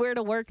we would wear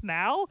to work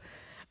now.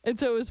 And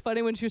so it was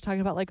funny when she was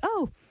talking about like,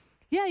 oh,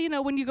 yeah,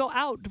 when you go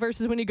out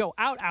versus when you go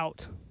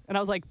out. And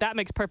I was like, that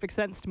makes perfect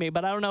sense to me,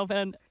 but I don't know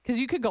because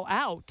you could go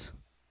out.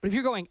 But if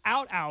you're going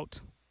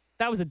out,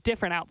 that was a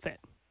different outfit.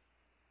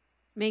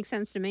 Makes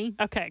sense to me.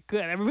 Okay,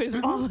 good. Everybody's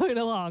following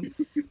along.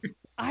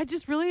 I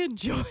just really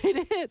enjoyed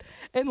it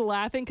and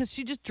laughing because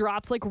she just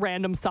drops like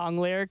random song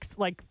lyrics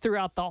like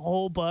throughout the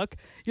whole book.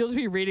 You'll just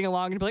be reading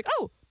along and be like,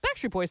 oh,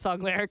 Backstreet Boys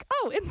song lyric.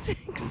 Oh,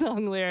 NSYNC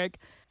song lyric.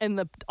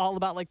 And all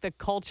about like the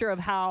culture of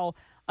how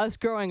us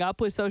growing up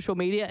with social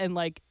media and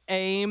like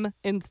AIM,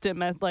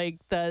 like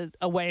the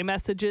away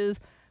messages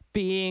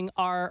being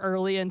our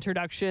early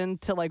introduction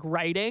to like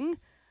writing.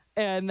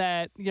 And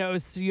that,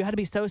 so you had to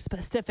be so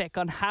specific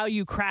on how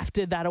you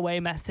crafted that away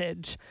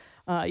message.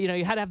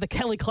 You had to have the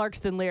Kelly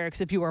Clarkson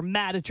lyrics if you were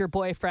mad at your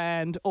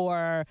boyfriend,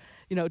 or,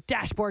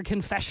 dashboard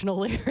confessional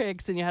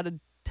lyrics, and you had to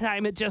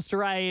time it just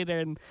right.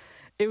 And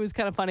it was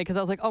kind of funny because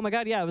I was like, oh my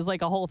God, yeah, it was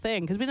like a whole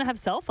thing because we didn't have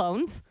cell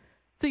phones.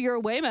 So your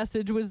away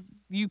message was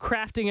you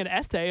crafting an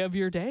essay of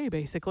your day,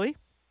 basically.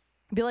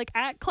 Be like,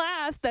 at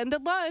class, then to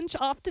lunch,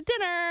 off to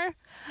dinner.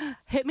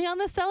 Hit me on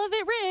the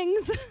celibate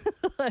rings.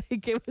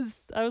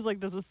 I was like,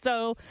 this is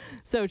so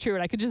true.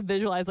 And I could just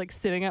visualize like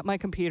sitting at my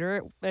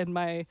computer in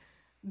my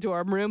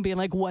dorm room being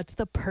like, what's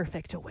the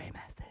perfect away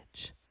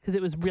message? Because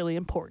it was really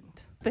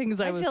important.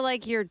 I feel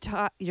like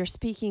you're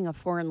speaking a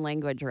foreign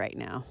language right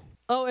now.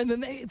 Oh, and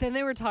then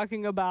they were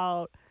talking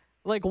about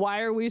like, why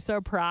are we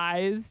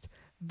surprised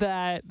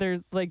that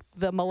there's like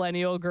the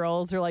millennial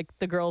girls are like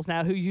the girls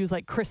now who use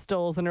like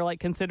crystals and are like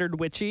considered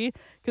witchy,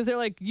 because they're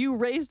like, you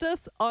raised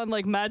us on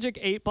like magic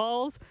 8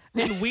 balls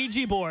and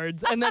Ouija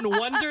boards and then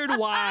wondered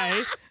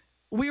why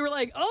we were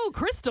like, oh,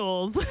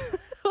 crystals.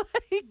 I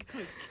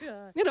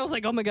was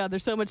like, oh my God,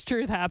 there's so much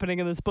truth happening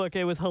in this book.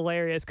 It was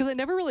hilarious because I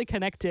never really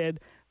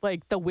connected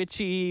like the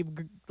witchy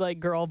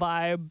like girl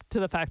vibe to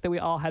the fact that we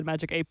all had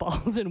magic 8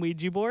 balls and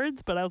Ouija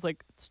boards, but I was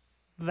like, it's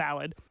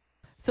valid.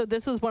 So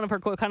this was one of her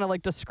quote, kind of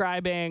like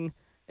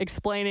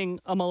explaining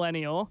a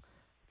millennial.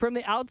 From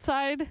the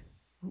outside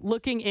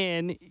looking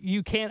in,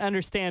 you can't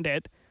understand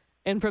it.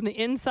 And from the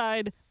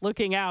inside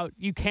looking out,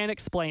 you can't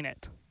explain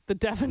it. The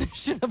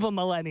definition of a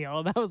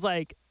millennial. And I was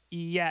like,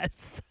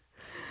 yes.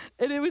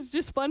 And it was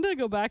just fun to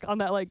go back on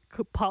that like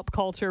pop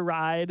culture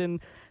ride and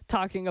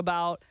talking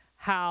about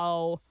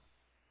how,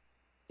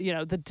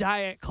 the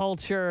diet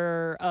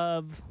culture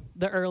of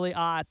the early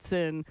aughts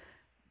and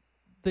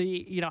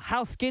the,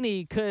 how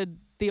skinny could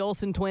the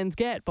Olsen twins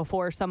get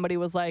before somebody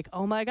was like,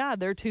 oh my God,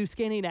 they're too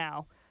skinny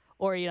now.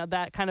 Or,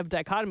 that kind of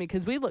dichotomy.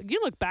 Because you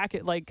look back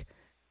at like,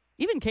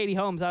 even Katie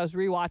Holmes, I was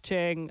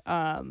rewatching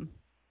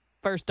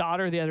First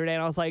Daughter the other day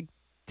and I was like,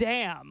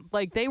 damn,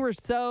 like they were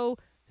so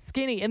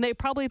skinny. And they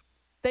probably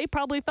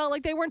felt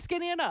like they weren't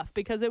skinny enough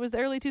because it was the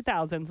early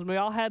 2000s and we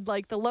all had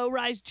like the low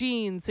rise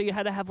jeans. So you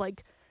had to have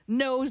like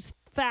no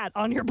fat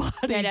on your body.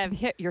 You had to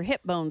have your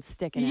hip bones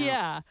sticking out.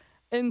 Yeah.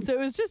 And so it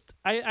was just,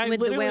 I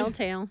with the whale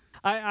tail.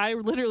 I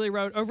literally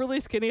wrote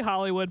overly skinny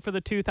Hollywood for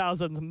the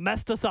 2000s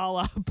messed us all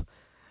up.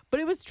 But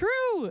it was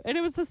true. And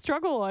it was a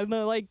struggle. And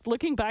like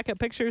looking back at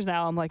pictures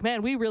now, I'm like,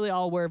 man, we really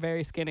all were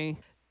very skinny.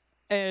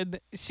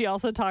 And she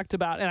also talked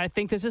about, and I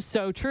think this is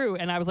so true.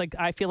 And I was like,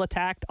 I feel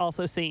attacked,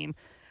 also seen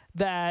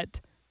that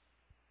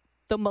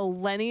the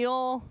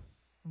millennial,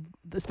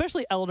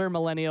 especially elder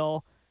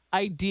millennial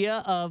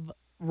idea of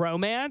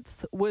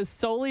romance was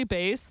solely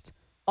based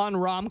on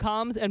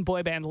rom-coms and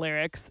boy band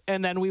lyrics,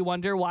 and then we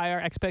wonder why our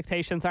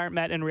expectations aren't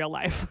met in real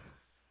life.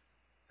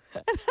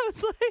 And I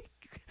was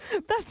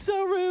like, that's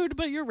so rude,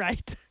 but you're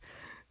right.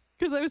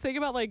 Because I was thinking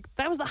about like,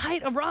 that was the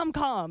height of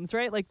rom-coms,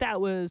 right? Like that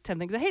was 10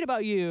 Things I Hate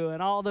About You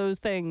and all those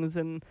things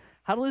and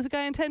How to Lose a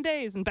Guy in 10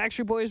 Days. And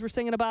Backstreet Boys were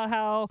singing about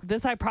how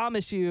This I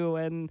Promise You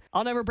and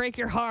I'll Never Break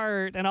Your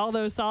Heart and all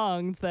those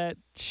songs that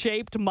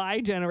shaped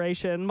my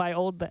generation,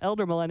 the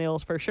elder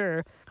millennials for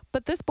sure.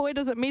 But this boy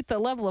doesn't meet the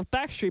level of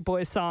Backstreet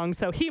Boys songs,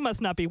 so he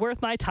must not be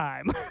worth my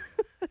time.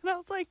 And I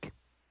was like,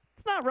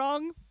 it's not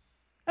wrong.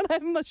 And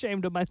I'm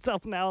ashamed of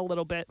myself now a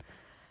little bit.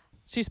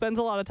 She spends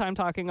a lot of time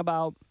talking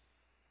about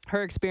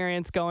her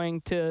experience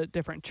going to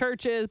different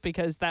churches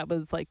because that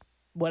was like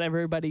what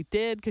everybody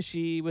did because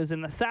she was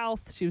in the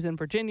South. She was in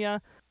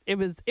Virginia. It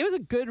was a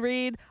good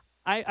read.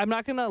 I'm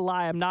not going to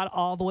lie. I'm not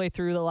all the way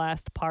through the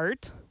last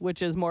part,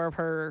 which is more of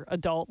her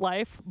adult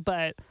life,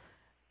 but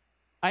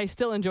I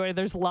still enjoy it.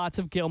 There's lots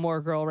of Gilmore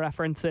Girl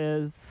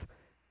references,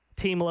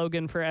 Team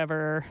Logan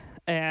forever.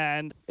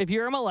 And if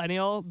you're a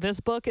millennial, this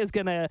book is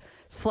going to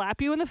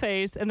slap you in the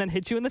face and then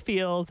hit you in the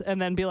feels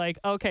and then be like,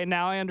 okay,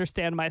 now I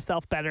understand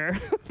myself better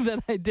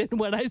than I did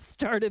when I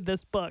started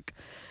this book.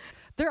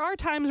 There are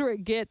times where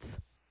it gets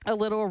a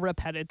little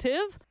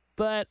repetitive,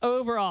 but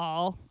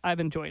overall, I've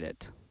enjoyed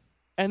it.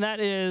 And that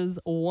is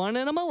One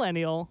in a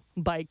Millennial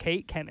by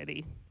Kate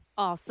Kennedy.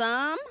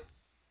 Awesome.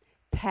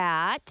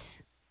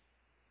 Pat?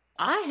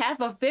 I have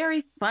a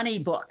very funny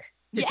book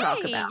to talk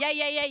about.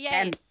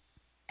 Yay.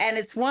 And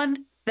it's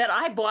one that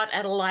I bought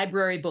at a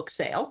library book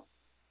sale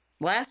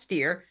last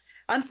year.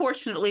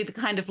 Unfortunately, the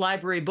kind of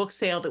library book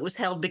sale that was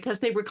held because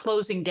they were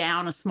closing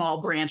down a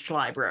small branch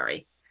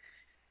library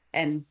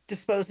and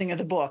disposing of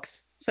the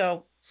books.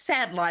 So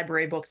sad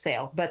library book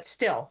sale, but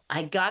still,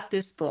 I got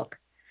this book.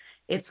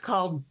 It's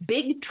called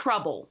Big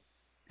Trouble,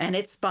 and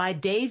it's by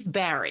Dave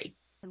Barry.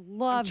 I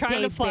love Dave Barry. I'm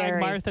trying to flag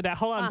Martha down.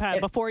 Hold on, Pat,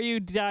 before you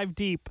dive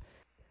deep.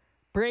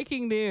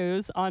 Breaking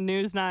news on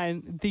News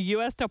 9, the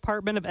U.S.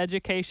 Department of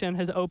Education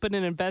has opened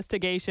an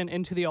investigation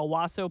into the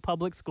Owasso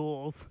public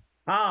schools.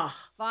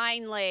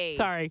 Finally.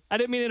 Sorry, I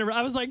didn't mean to interrupt.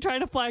 I was like trying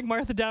to flag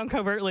Martha down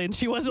covertly, and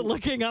she wasn't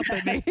looking up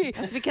at me.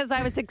 That's because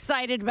I was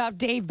excited about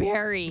Dave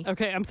Barry.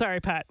 Okay, I'm sorry,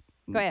 Pat.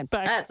 Go ahead.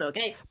 That's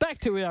okay. Back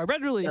to our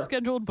regularly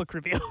scheduled book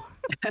review.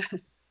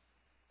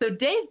 So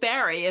Dave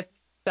Barry, if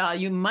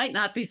you might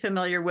not be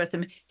familiar with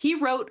him, he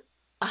wrote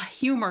a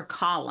humor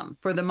column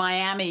for the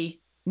Miami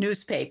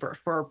newspaper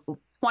for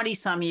 20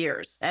 some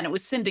years, and it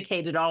was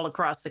syndicated all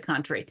across the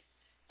country.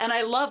 And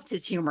I loved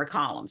his humor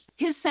columns.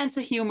 His sense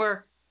of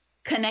humor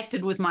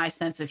connected with my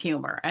sense of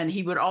humor, and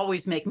he would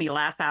always make me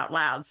laugh out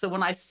loud. So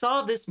when I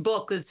saw this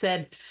book that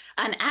said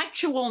an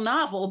actual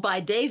novel by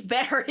Dave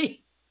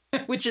Barry,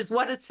 which is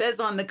what it says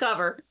on the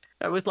cover,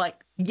 I was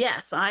like,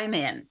 yes, I'm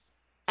in.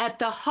 At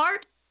the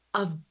heart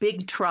of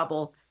Big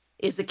Trouble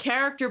is a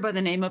character by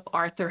the name of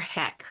Arthur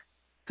Heck,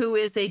 who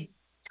is a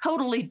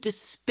totally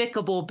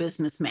despicable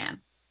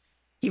businessman.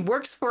 He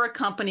works for a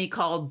company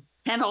called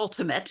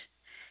Penultimate,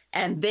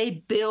 and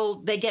they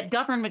get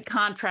government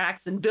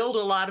contracts and build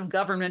a lot of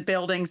government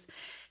buildings,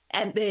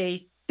 and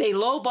they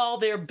lowball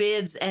their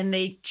bids and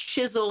they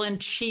chisel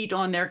and cheat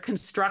on their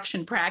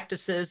construction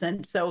practices.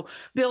 And so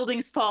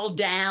buildings fall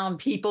down,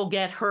 people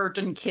get hurt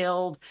and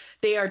killed.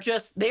 They are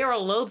a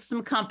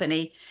loathsome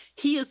company.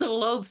 He is a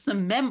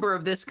loathsome member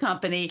of this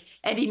company,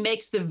 and he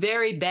makes the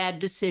very bad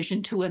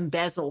decision to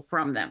embezzle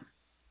from them.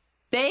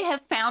 They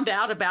have found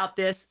out about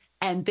this,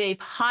 and they've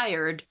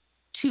hired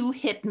 2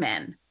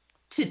 hitmen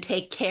to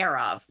take care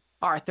of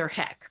Arthur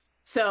Heck.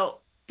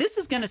 So this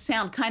is going to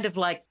sound kind of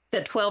like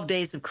the 12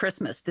 Days of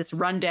Christmas, this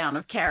rundown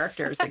of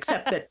characters,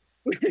 except that,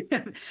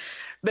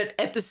 but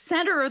at the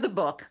center of the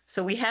book,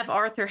 so we have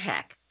Arthur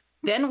Heck.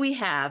 Then we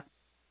have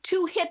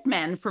 2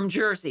 hitmen from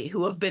Jersey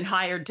who have been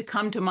hired to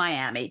come to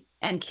Miami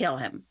and kill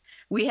him.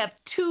 We have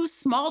 2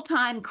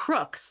 small-time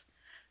crooks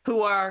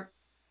who are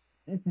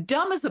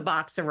dumb as a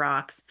box of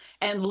rocks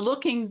and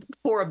looking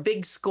for a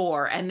big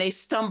score, and they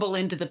stumble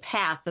into the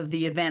path of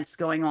the events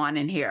going on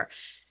in here.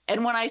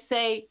 And when I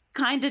say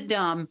kind of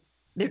dumb,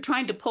 they're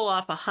trying to pull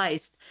off a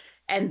heist,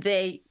 and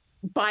they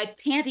buy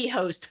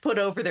pantyhose to put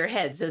over their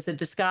heads as a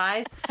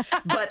disguise,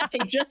 but they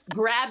just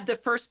grab the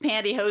first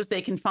pantyhose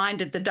they can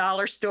find at the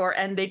dollar store,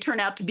 and they turn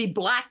out to be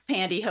black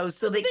pantyhose,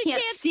 so they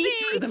can't see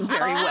through them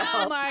very well.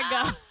 Oh my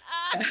God.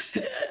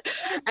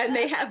 And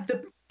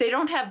they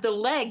don't have the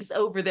legs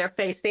over their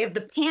face. They have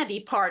the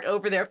panty part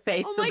over their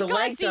face. Oh so the God,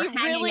 legs so are you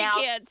hanging really out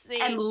can't see.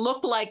 and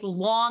look like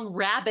long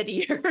rabbit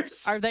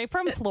ears. Are they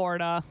from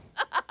Florida?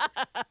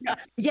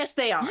 Yes,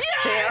 they are.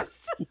 Yes!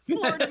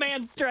 Florida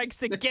man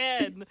strikes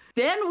again.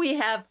 Then we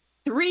have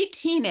 3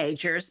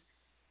 teenagers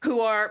who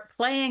are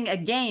playing a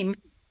game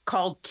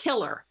called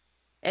Killer.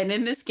 And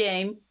in this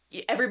game,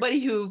 everybody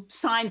who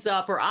signs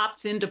up or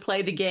opts in to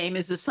play the game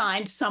is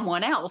assigned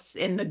someone else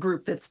in the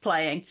group that's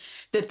playing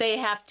that they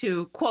have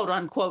to, quote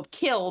unquote,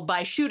 kill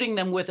by shooting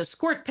them with a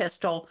squirt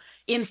pistol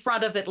in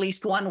front of at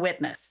least one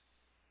witness.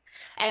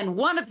 And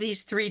one of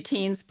these 3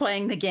 teens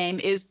playing the game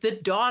is the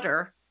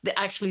daughter,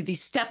 actually the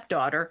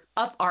stepdaughter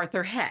of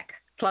Arthur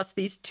Heck, plus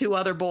these 2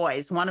 other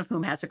boys, one of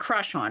whom has a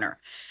crush on her.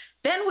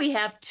 Then we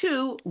have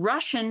 2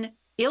 Russian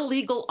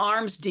illegal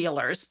arms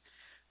dealers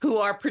who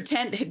are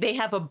they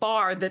have a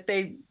bar that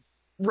they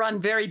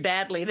run very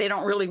badly. They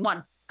don't really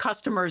want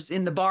customers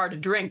in the bar to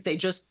drink. They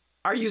just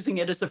are using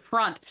it as a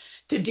front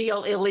to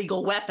deal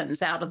illegal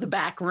weapons out of the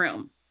back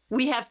room.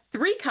 We have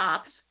 3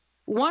 cops,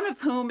 one of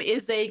whom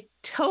is a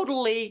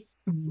totally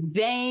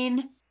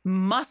vain,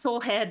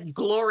 musclehead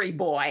glory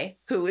boy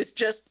who is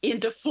just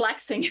into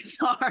flexing his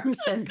arms,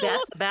 and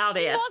that's about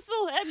it.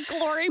 Musclehead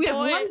glory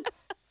boy.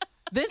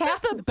 This is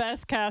the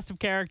best cast of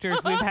characters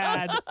we've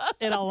had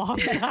in a long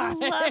time.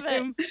 I love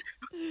it.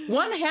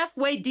 One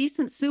halfway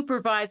decent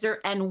supervisor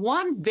and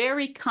one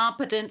very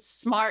competent,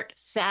 smart,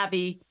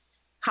 savvy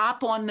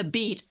cop on the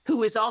beat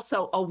who is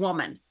also a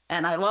woman.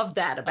 And I love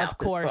that about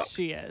this book. Of course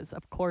she is.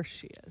 Of course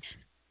she is.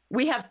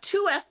 We have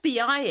 2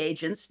 FBI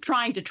agents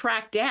trying to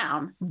track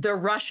down the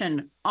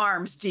Russian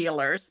arms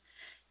dealers.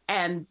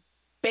 And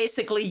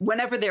basically,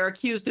 whenever they're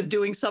accused of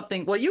doing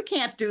something, well, you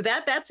can't do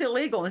that. That's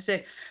illegal. They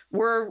say,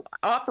 we're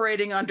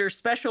operating under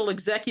Special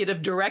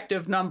Executive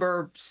Directive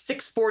number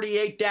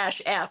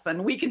 648-F,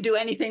 and we can do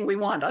anything we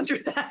want under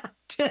that.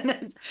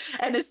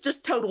 And it's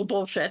just total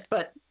bullshit.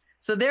 But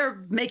so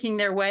they're making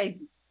their way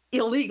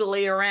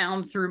illegally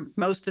around through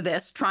most of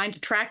this, trying to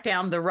track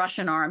down the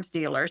Russian arms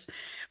dealers.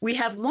 We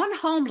have one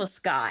homeless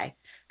guy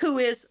who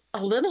is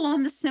a little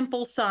on the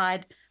simple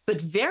side,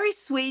 but very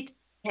sweet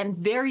and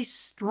very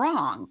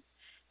strong.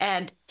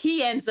 And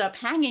he ends up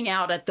hanging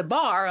out at the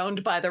bar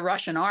owned by the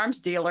Russian arms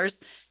dealers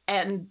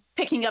and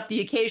picking up the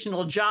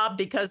occasional job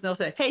because they'll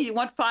say, hey, you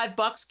want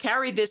 $5?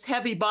 Carry this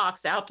heavy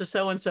box out to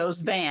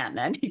so-and-so's van.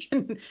 And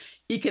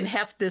he can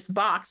heft this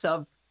box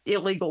of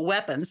illegal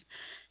weapons,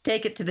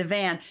 take it to the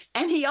van.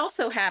 And he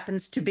also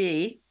happens to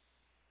be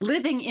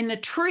living in a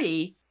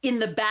tree in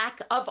the back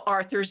of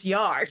Arthur's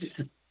yard.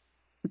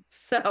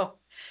 So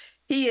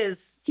he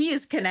is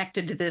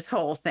connected to this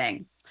whole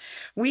thing.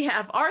 We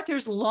have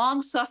Arthur's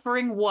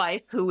long-suffering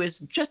wife, who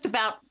is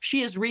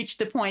she has reached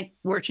the point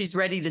where she's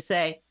ready to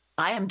say,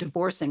 I am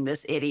divorcing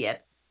this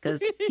idiot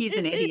because he's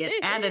an idiot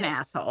and an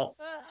asshole.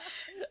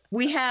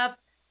 We have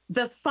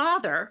the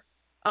father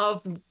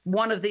of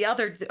one of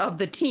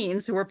the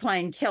teens who are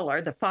playing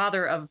Killer, the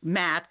father of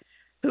Matt,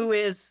 who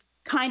is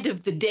kind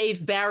of the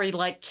Dave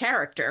Barry-like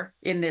character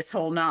in this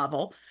whole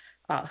novel,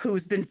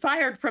 who's been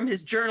fired from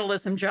his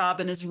journalism job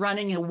and is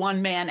running a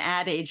one-man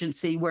ad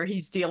agency where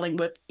he's dealing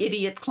with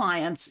idiot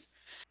clients,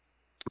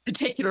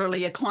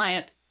 particularly a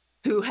client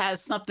who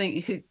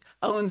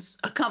owns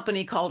a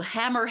company called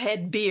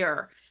Hammerhead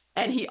Beer.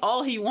 And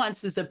all he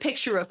wants is a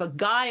picture of a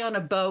guy on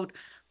a boat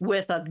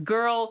with a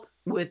girl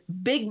with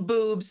big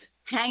boobs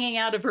hanging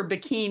out of her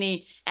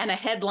bikini and a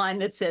headline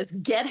that says,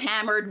 "Get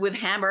hammered with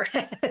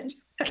Hammerhead."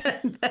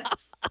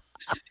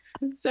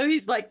 So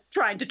he's like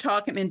trying to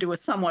talk him into a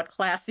somewhat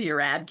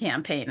classier ad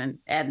campaign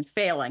and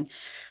failing.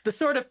 The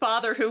sort of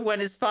father who, when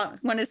his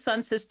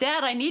son says,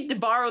 "Dad, I need to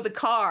borrow the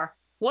car."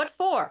 "What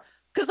for?"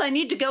 "Because I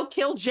need to go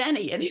kill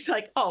Jenny." And he's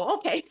like, "Oh,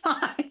 okay,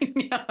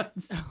 fine."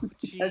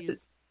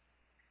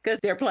 Because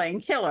they're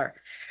playing killer.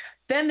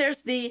 Then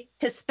there's the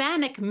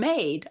Hispanic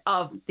maid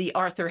of the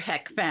Arthur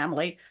Heck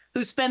family,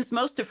 who spends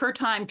most of her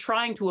time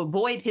trying to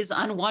avoid his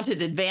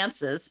unwanted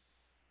advances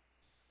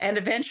and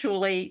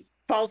eventually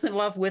falls in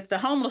love with the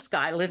homeless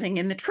guy living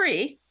in the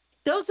tree.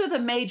 Those are the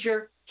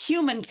major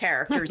human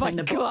characters in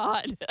the book. Oh,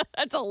 my God.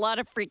 That's a lot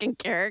of freaking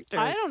characters.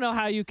 I don't know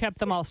how you kept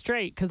them all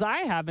straight, because I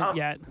haven't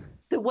yet.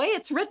 The way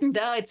it's written,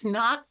 though, it's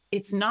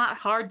not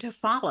hard to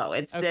follow.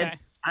 It's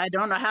I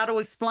don't know how to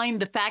explain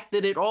the fact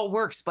that it all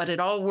works, but it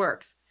all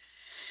works.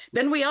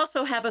 Then we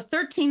also have a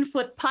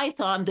 13-foot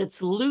python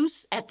that's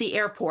loose at the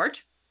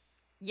airport.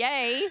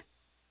 Yay.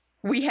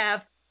 We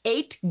have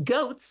 8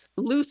 goats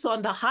loose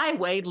on the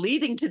highway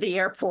leading to the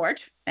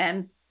airport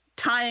and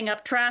tying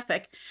up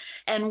traffic.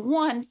 And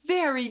one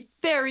very,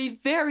 very,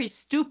 very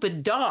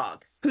stupid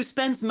dog who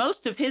spends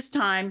most of his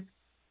time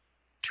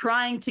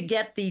trying to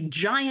get the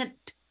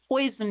giant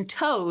poison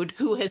toad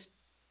who has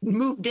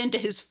moved into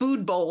his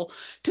food bowl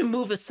to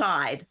move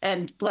aside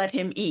and let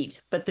him eat.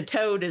 But the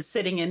toad is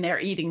sitting in there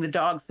eating the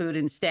dog food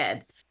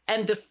instead.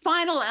 And the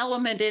final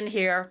element in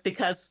here,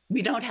 because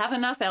we don't have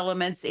enough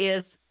elements,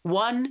 is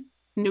one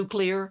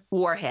nuclear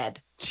warhead.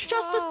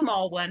 Just a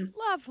small one.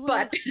 Lovely.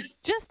 But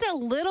just a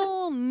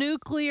little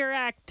nuclear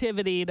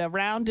activity to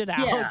round it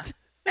out. Yeah,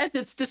 as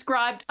it's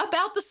described,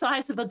 about the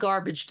size of a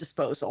garbage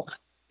disposal.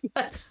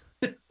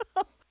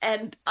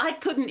 And I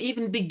couldn't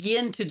even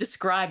begin to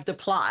describe the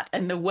plot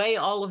and the way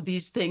all of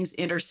these things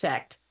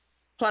intersect.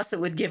 Plus, it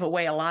would give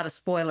away a lot of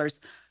spoilers.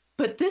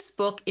 But this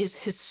book is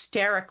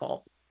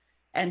hysterical.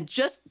 And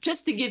just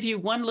to give you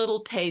one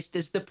little taste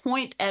is the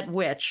point at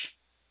which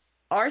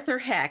Arthur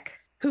Heck,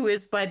 who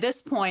is by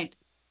this point,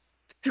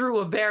 through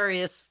a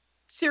various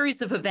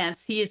series of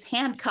events, he is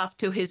handcuffed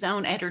to his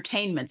own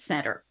entertainment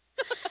center.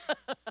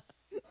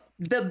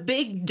 The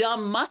big,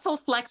 dumb,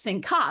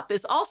 muscle-flexing cop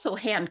is also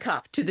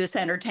handcuffed to this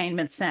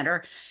entertainment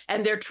center,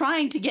 and they're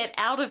trying to get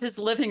out of his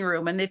living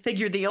room, and they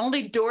figure the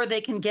only door they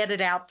can get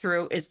it out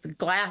through is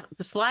the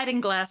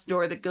sliding glass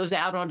door that goes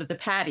out onto the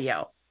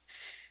patio.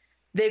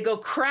 They go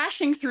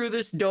crashing through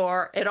this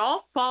door. It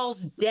all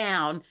falls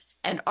down,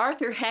 and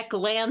Arthur Heck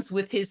lands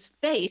with his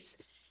face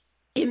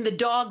in the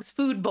dog's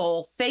food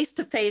bowl, face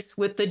to face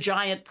with the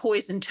giant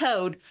poison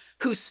toad,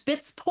 who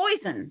spits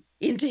poison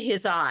into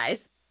his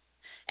eyes.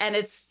 And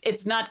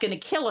it's not going to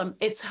kill him.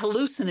 It's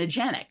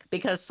hallucinogenic,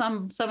 because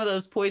some of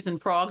those poison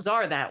frogs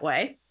are that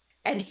way.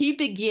 And he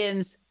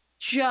begins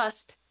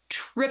just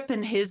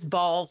tripping his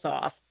balls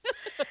off.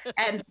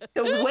 And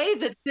the way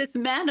that this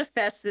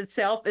manifests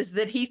itself is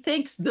that he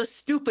thinks the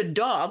stupid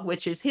dog,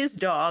 which is his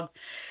dog,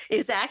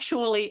 is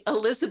actually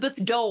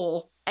Elizabeth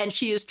Dole, and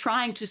she is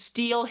trying to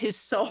steal his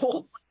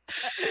soul.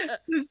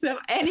 So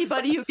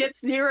anybody who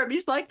gets near him,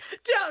 he's like,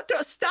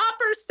 don't, stop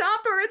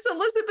her, it's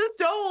Elizabeth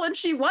Dole, and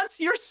she wants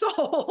your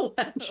soul.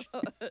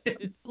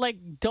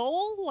 Like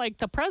Dole, like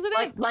the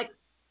president? Like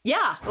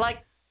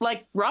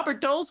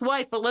Robert Dole's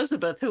wife,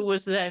 Elizabeth, who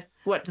was the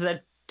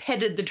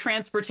headed the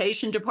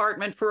transportation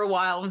department for a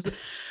while, was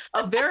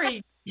a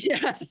very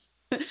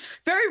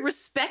very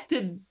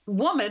respected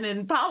woman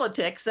in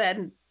politics,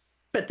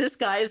 but this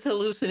guy is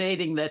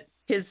hallucinating that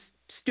his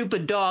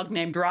stupid dog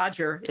named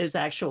Roger is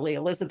actually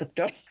Elizabeth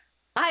Dole.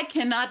 I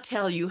cannot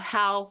tell you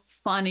how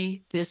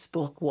funny this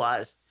book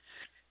was.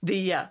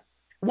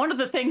 One of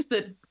the things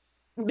that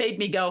made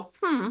me go,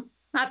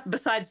 not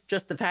besides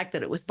just the fact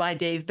that it was by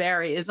Dave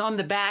Barry, is on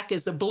the back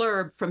is a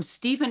blurb from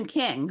Stephen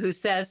King, who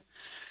says,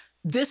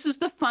 "This is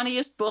the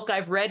funniest book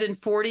I've read in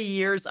 40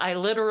 years. I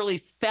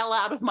literally fell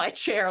out of my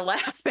chair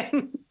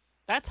laughing."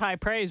 That's high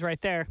praise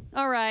right there.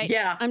 All right.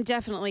 Yeah. I'm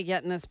definitely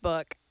getting this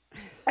book.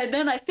 And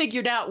then I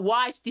figured out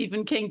why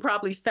Stephen King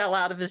probably fell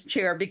out of his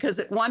chair, because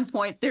at one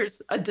point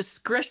there's a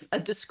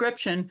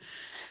description.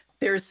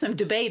 There's some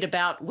debate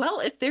about,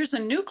 well, if there's a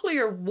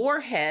nuclear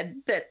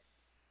warhead that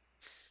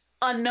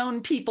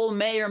unknown people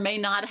may or may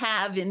not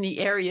have in the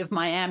area of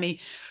Miami,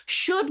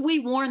 should we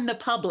warn the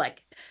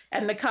public?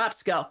 And the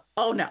cops go,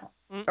 "Oh, no."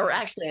 Or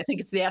actually, I think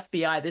it's the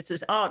FBI that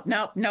says, "Oh,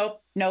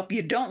 nope.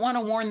 You don't want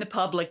to warn the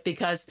public,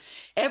 because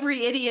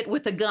every idiot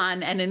with a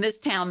gun," and in this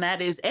town,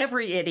 that is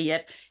every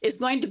idiot, "is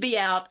going to be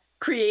out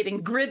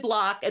creating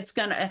gridlock.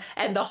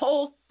 And the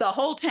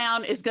whole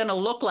town is going to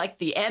look like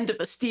the end of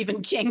a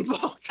Stephen King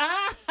book."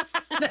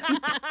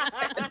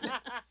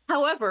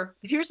 However,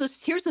 here's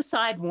a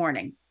side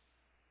warning.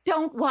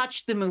 Don't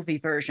watch the movie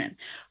version.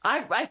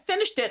 I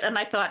finished it and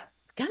I thought,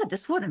 God,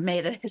 this would have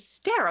made a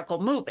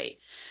hysterical movie.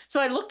 So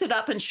I looked it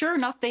up, and sure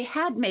enough, they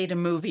had made a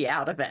movie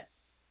out of it.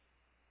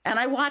 And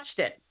I watched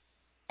it,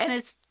 and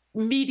it's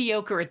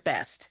mediocre at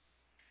best.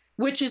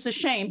 which is a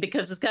shame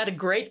because it's got a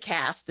great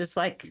cast. It's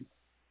like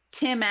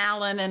Tim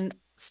Allen and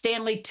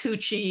Stanley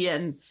Tucci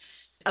and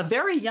a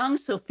very young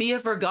Sofia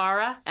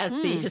Vergara as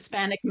the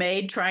Hispanic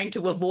maid trying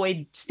to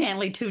avoid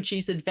Stanley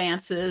Tucci's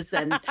advances,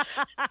 and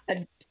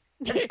a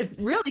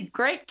really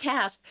great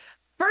cast.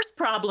 First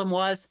problem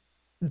was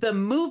the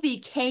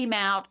movie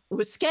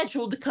was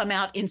scheduled to come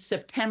out in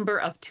September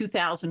of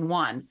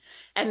 2001.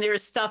 And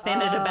there's stuff in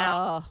it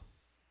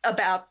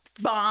about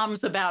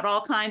bombs, about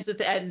all kinds of,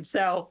 and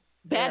so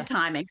bad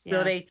timing.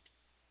 So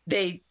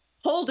they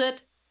pulled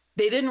it.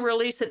 They didn't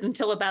release it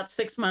until about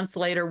 6 months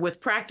later with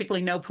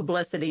practically no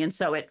publicity. And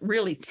so it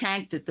really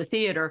tanked at the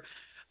theater.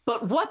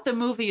 But what the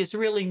movie is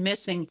really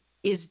missing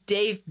is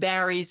Dave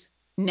Barry's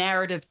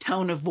narrative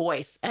tone of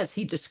voice as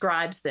he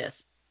describes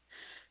this.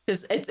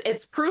 Because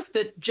it's proof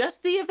that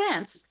just the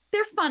events,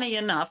 they're funny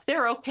enough,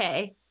 they're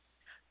okay,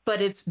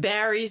 but it's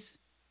Barry's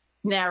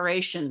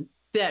narration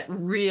that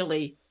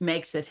really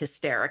makes it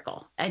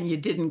hysterical. And you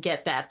didn't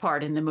get that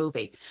part in the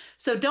movie.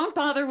 So don't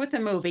bother with the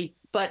movie,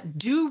 but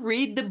do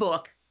read the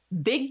book,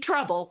 Big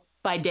Trouble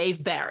by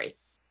Dave Barry.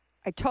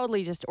 I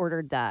totally just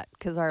ordered that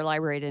because our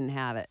library didn't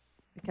have it,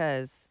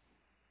 because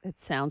it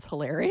sounds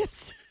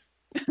hilarious.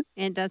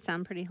 It does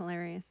sound pretty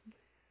hilarious.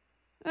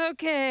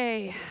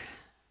 Okay.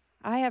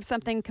 I have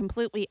something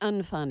completely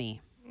unfunny.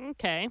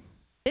 Okay.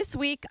 This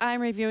week,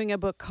 I'm reviewing a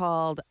book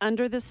called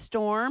Under the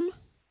Storm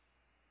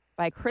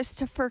by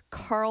Christopher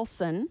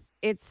Carlson.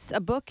 It's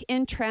a book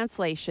in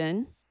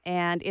translation,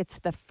 and it's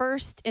the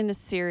first in a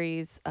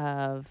series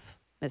of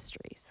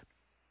mysteries.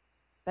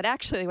 But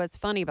actually, what's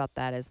funny about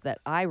that is that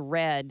I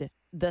read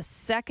the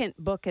second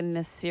book in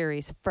this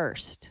series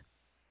first,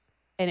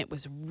 and it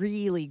was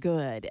really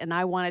good, and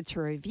I wanted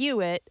to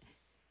review it,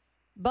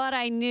 but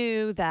I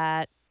knew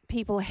that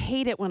people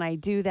hate it when I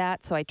do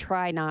that, so I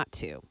try not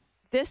to.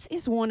 This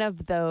is one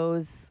of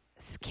those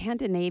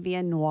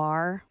Scandinavian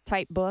noir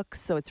type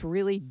books, so it's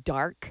really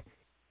dark.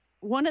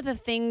 One of the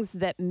things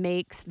that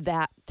makes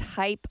that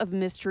type of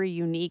mystery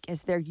unique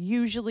is they're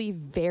usually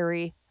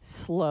very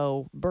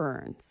slow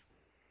burns.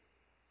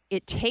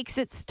 It takes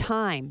its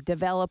time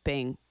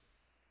developing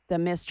the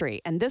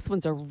mystery, and this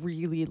one's a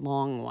really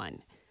long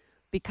one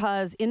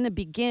because in the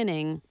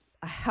beginning,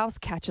 a house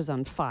catches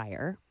on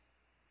fire,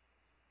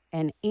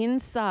 and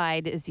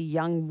inside is a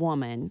young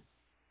woman.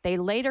 They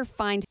later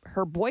find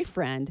her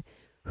boyfriend,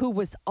 who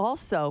was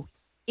also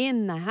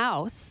in the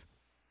house.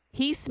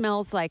 He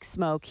smells like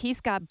smoke. He's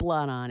got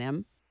blood on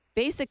him.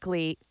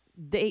 Basically,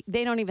 they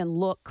don't even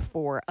look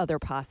for other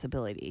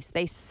possibilities.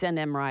 They send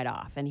him right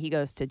off, and he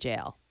goes to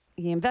jail.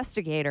 The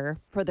investigator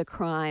for the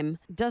crime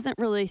doesn't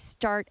really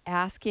start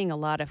asking a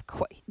lot of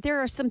there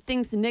are some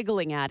things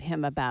niggling at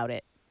him about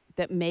it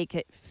that make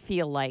it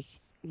feel like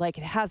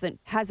it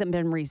hasn't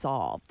been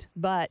resolved.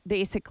 But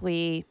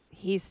basically,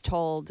 he's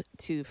told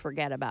to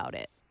forget about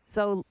it.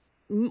 So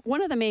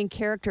one of the main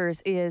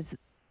characters is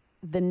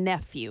the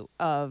nephew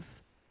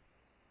of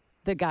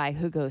the guy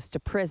who goes to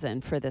prison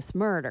for this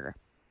murder.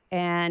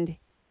 And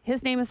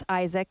his name is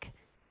Isaac.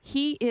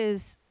 He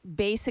is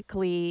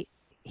basically,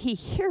 he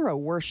hero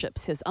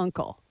worships his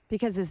uncle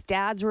because his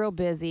dad's real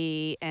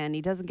busy and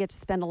he doesn't get to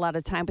spend a lot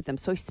of time with him.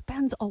 So he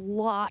spends a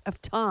lot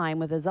of time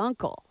with his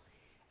uncle.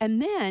 And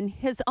then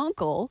his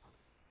uncle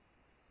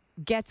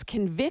gets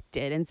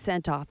convicted and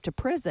sent off to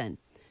prison.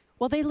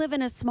 Well, they live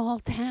in a small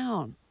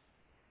town.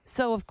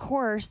 So, of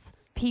course,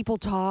 people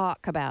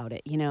talk about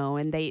it,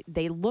 and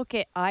they look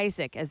at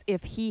Isaac as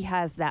if he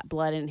has that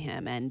blood in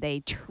him, and they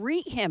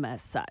treat him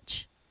as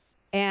such.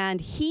 And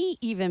he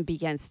even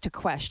begins to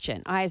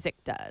question, Isaac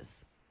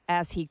does,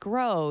 as he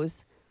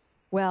grows,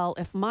 well,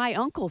 if my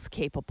uncle's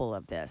capable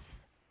of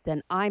this,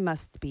 then I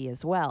must be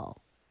as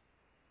well.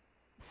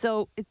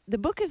 So the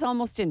book is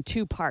almost in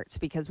two parts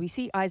because we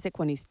see Isaac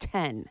when he's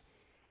 10.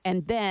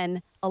 And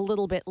then a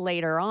little bit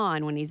later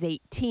on, when he's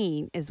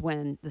 18, is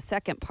when the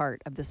second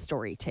part of the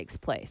story takes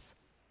place.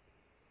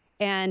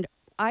 And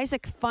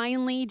Isaac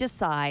finally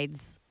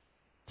decides,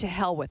 to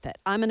hell with it.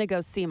 I'm going to go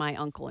see my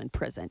uncle in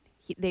prison.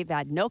 They've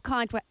had no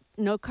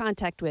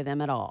contact with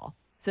him at all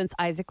since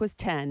Isaac was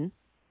 10.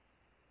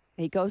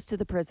 He goes to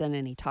the prison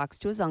and he talks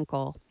to his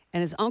uncle.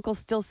 And his uncle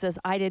still says,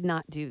 I did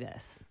not do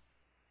this.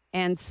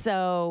 And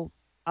so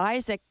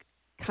Isaac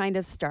kind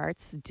of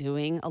starts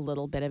doing a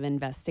little bit of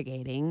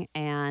investigating,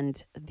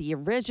 and the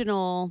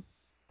original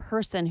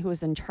person who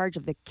was in charge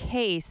of the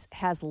case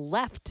has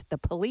left the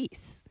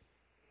police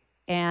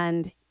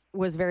and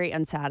was very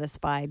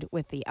unsatisfied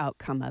with the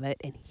outcome of it,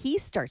 and he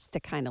starts to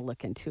kind of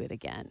look into it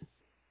again.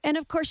 And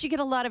of course, you get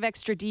a lot of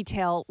extra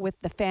detail with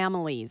the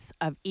families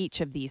of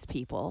each of these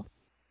people.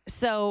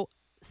 So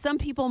some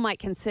people might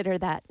consider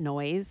that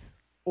noise,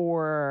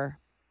 or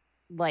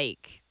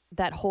like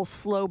that whole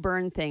slow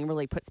burn thing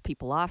really puts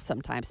people off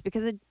sometimes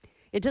because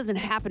it doesn't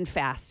happen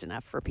fast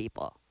enough for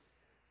people.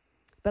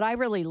 But I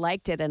really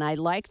liked it, and I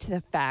liked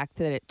the fact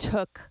that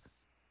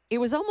it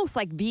was almost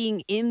like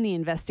being in the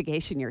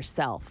investigation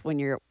yourself when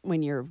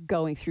you're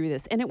going through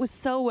this. And it was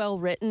so well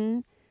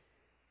written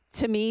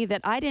to me that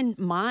I didn't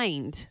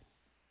mind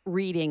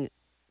reading.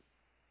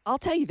 I'll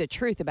tell you the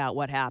truth about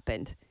what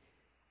happened.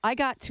 I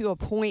got to a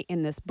point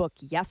in this book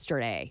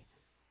yesterday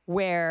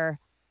where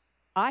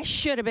I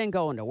should have been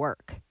going to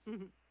work.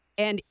 Mm-hmm.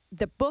 And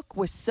the book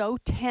was so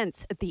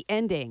tense at the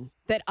ending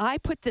that I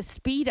put the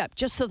speed up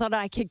just so that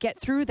I could get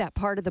through that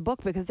part of the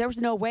book because there was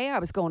no way I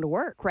was going to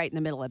work right in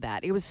the middle of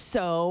that. It was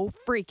so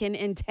freaking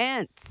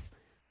intense.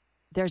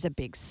 There's a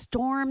big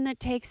storm that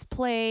takes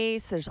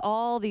place. There's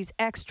all these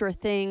extra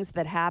things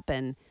that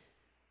happen.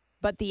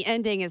 But the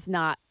ending is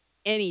not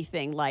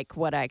anything like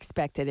what I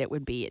expected it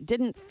would be. It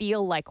didn't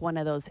feel like one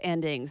of those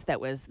endings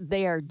that was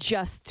there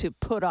just to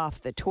put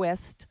off the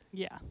twist.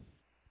 Yeah.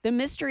 The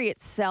mystery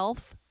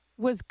itself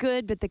was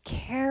good, but the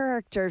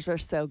characters were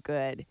so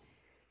good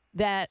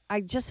that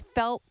I just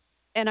felt,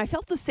 and I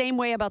felt the same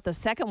way about the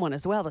second one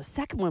as well. The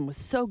second one was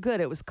so good.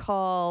 It was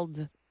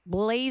called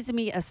Blaze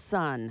Me a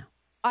Sun.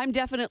 I'm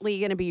definitely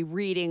going to be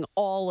reading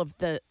all of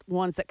the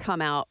ones that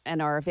come out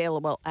and are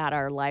available at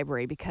our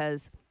library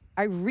because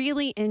I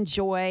really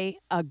enjoy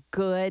a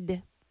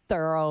good,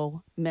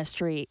 thorough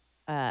mystery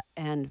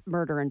and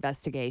murder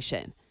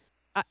investigation.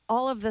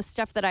 All of the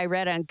stuff that I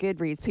read on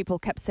Goodreads, people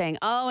kept saying,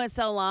 "Oh, it's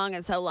so long,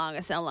 it's so long,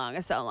 it's so long,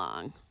 it's so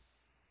long."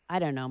 I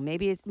don't know.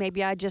 Maybe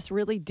I just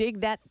really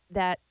dig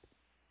that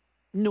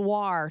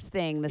noir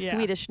thing, the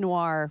Swedish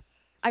noir.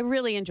 I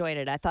really enjoyed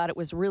it. I thought it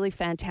was really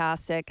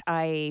fantastic.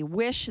 I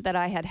wish that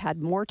I had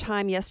had more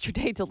time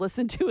yesterday to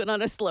listen to it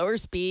on a slower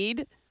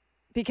speed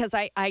because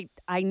I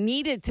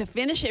needed to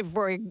finish it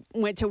before I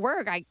went to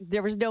work.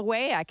 There was no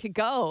way I could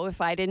go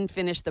if I didn't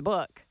finish the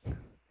book.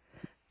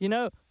 You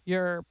know,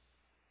 your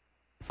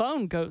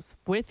phone goes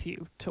with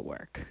you to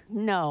work.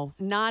 No,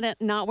 not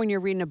when you're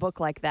reading a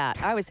book like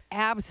that. I was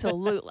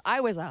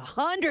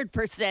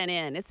 100%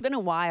 in. It's been a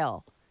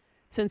while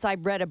since I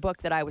read a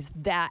book that I was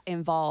that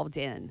involved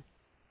in,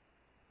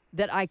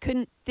 that I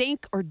couldn't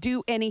think or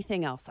do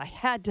anything else. I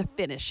had to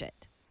finish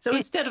it. So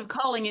instead of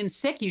calling in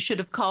sick, you should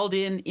have called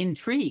in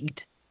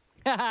intrigued.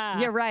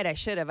 You're right. I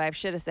should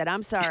have said,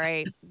 "I'm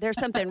sorry. There's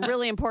something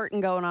really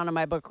important going on in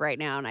my book right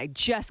now, and I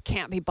just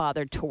can't be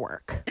bothered to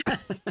work."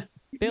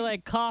 Be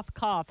like, cough,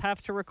 cough,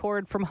 have to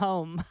record from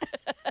home.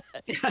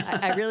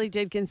 I really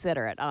did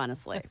consider it,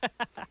 honestly.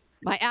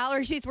 My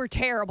allergies were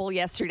terrible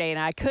yesterday, and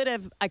I could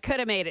have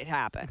made it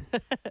happen.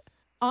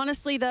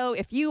 Honestly, though,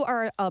 if you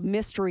are a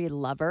mystery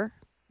lover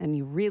and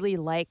you really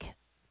like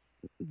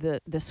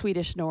the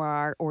Swedish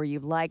noir or you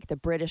like the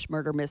British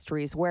murder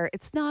mysteries where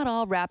it's not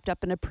all wrapped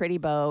up in a pretty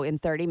bow in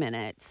 30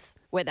 minutes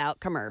without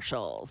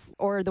commercials,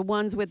 or the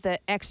ones with the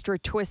extra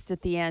twist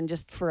at the end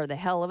just for the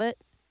hell of it,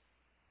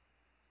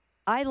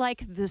 I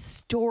like the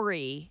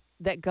story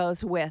that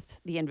goes with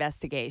the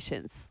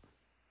investigations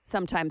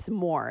sometimes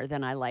more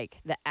than I like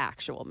the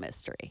actual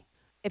mystery.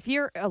 If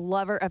you're a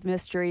lover of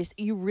mysteries,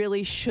 you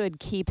really should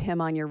keep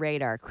him on your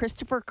radar.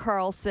 Christopher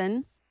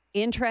Carlson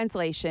in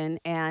translation,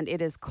 and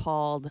it is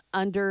called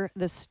Under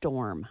the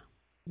Storm.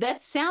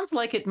 That sounds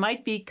like it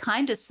might be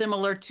kind of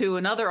similar to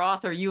another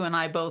author you and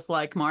I both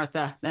like,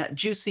 Martha,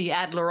 Juicy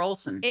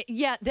Adler-Olsen.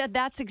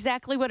 That's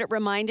exactly what it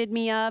reminded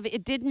me of.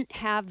 It didn't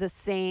have the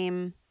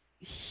same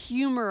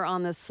humor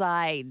on the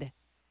side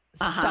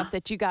stuff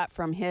that you got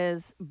from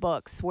his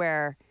books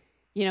where,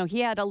 you know,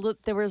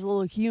 there was a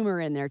little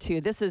humor in there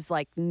too. This is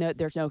like,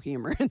 there's no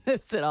humor in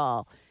this at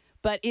all.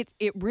 But it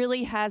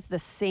really has the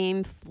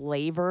same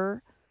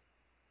flavor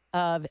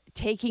of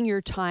taking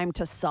your time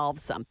to solve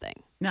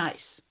something.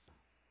 Nice.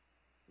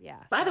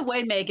 Yeah. By the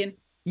way, Megan,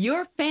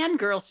 your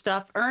fangirl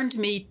stuff earned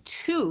me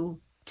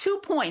two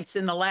points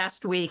in the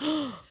last week.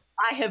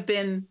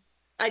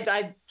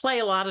 I play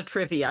a lot of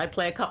trivia. I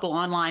play a couple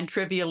online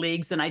trivia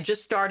leagues, and I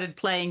just started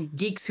playing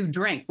Geeks Who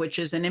Drink, which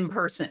is an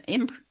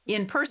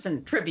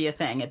in-person trivia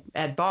thing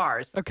at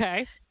bars.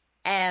 Okay.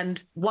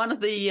 And one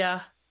of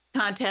the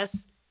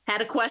contests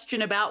had a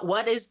question about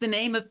what is the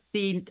name of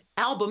the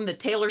album that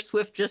Taylor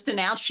Swift just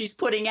announced she's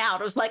putting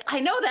out. I was like, I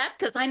know that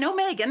because I know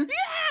Megan.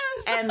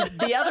 Yes! And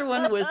the other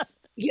one was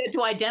you had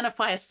to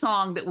identify a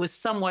song that was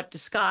somewhat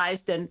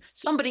disguised, and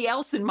somebody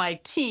else in my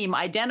team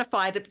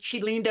identified it.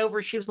 She leaned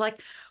over. She was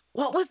like,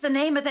 "What was the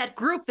name of that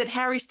group that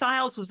Harry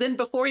Styles was in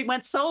before he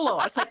went solo?"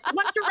 I was like,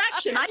 "One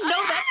Direction." I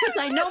know that because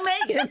I know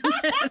Megan.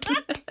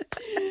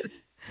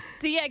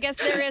 See, I guess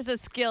there is a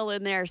skill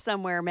in there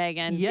somewhere,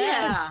 Megan. Yes.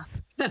 Yeah.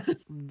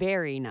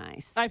 Very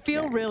nice. I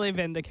feel really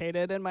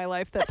vindicated in my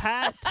life that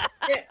Pat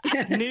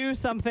knew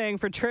something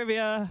for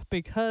trivia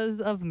because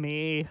of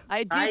me.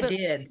 I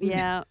did.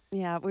 Yeah.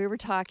 We were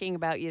talking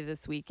about you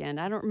this weekend.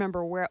 I don't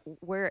remember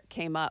where it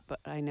came up, but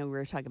I know we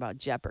were talking about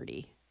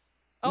Jeopardy.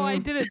 Oh, I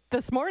did it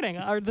this morning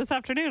or this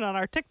afternoon on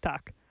our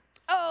TikTok.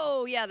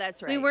 Oh, yeah,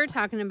 that's right. We were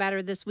talking about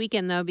her this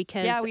weekend, though,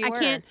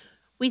 because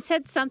we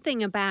said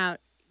something about,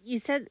 we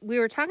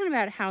were talking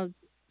about how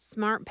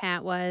smart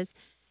Pat was,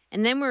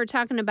 and then we were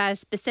talking about a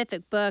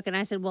specific book, and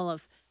I said, well,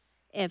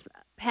 if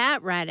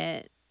Pat read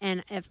it,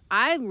 and if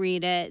I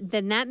read it,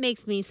 then that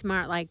makes me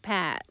smart like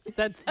Pat.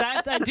 That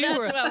I do.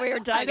 That's what we were talking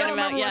about. I don't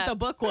remember what the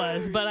book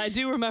was, but I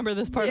do remember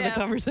this part of the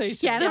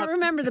conversation. Yeah, I don't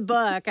remember the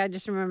book. I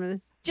just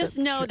remember Just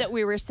know that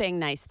we were saying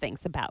nice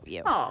things about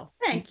you. Oh,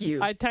 thank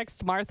you. I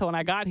texted Martha when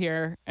I got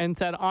here and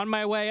said, on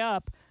my way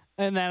up,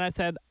 And then I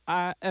said,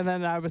 and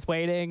then I was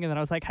waiting, and then I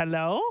was like,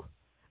 hello?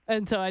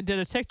 And so I did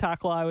a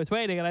TikTok while I was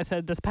waiting, and I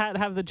said, does Pat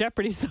have the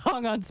Jeopardy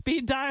song on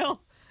speed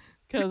dial?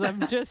 Because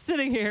I'm just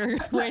sitting here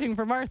waiting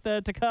for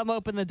Martha to come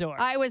open the door.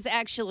 I was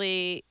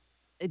actually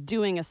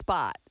doing a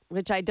spot,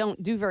 which I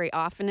don't do very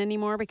often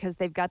anymore because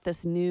they've got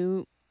this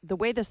new, the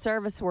way the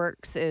service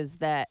works is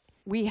that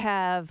we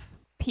have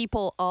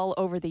people all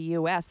over the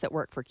U.S. that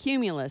work for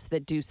Cumulus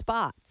that do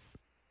spots.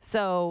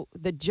 So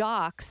the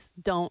jocks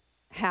don't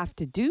have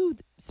to do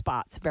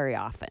spots very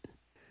often.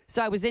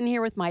 So I was in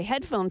here with my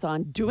headphones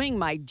on doing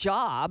my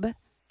job,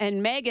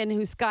 and Megan,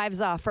 who skives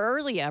off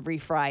early every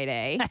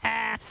Friday,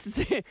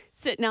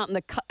 sitting out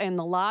in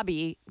the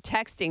lobby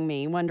texting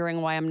me,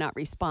 wondering why I'm not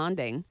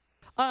responding.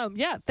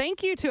 Yeah,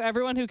 thank you to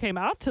everyone who came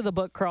out to the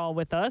book crawl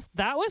with us.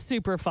 That was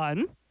super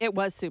fun. It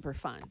was super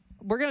fun.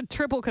 We're going to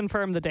triple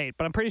confirm the date,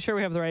 but I'm pretty sure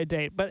we have the right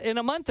date. But in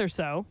a month or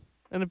so,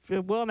 and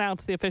we'll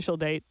announce the official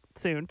date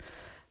soon,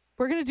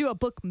 we're going to do a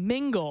book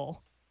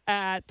mingle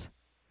at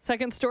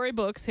Second Story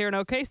Books here in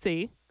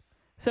OKC.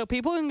 So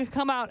people can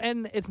come out,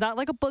 and it's not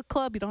like a book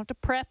club. You don't have to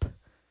prep.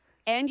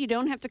 And you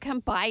don't have to come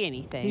buy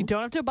anything. You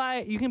don't have to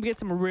buy. You can get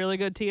some really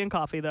good tea and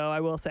coffee, though,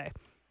 I will say.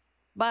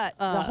 But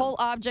the whole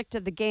object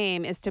of the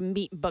game is to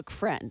meet book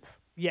friends.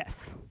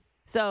 Yes.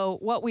 So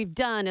what we've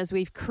done is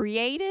we've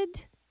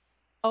created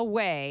a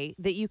way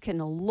that you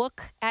can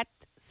look at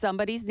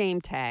somebody's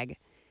name tag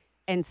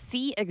and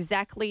see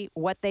exactly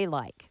what they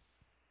like.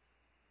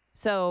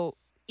 So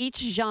each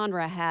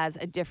genre has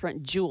a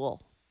different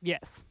jewel.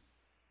 Yes.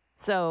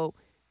 So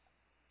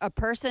a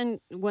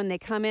person, when they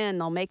come in,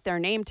 they'll make their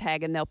name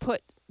tag and they'll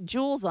put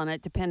jewels on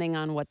it depending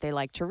on what they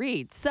like to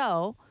read.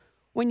 So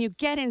when you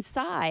get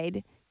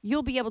inside,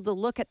 you'll be able to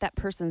look at that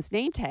person's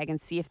name tag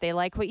and see if they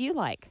like what you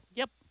like.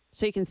 Yep.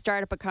 So you can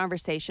start up a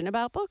conversation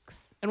about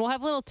books. And we'll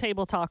have little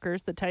table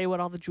talkers that tell you what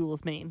all the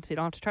jewels mean, so you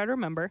don't have to try to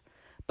remember.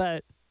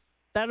 But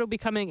that'll be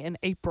coming in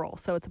April,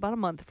 so it's about a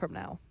month from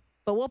now.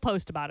 But we'll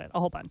post about it a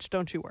whole bunch.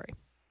 Don't you worry.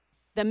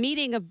 The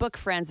meeting of book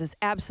friends is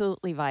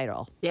absolutely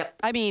vital. Yep.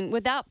 I mean,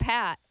 without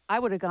Pat, I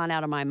would have gone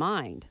out of my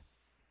mind.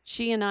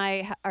 She and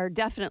I are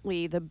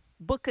definitely the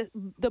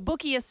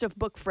bookiest of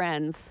book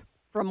friends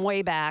from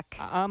way back.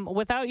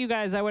 Without you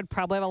guys, I would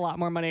probably have a lot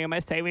more money in my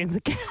savings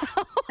account.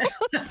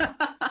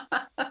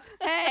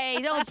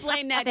 Hey, don't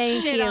blame that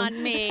shit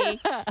on me.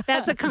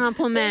 That's a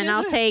compliment.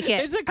 I'll take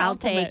it. It's a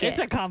compliment. I'll take it. It's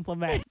a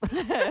compliment.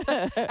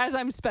 As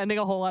I'm spending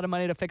a whole lot of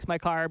money to fix my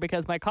car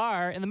because my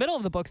car, in the middle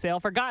of the book sale,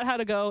 forgot how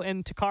to go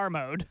into car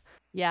mode.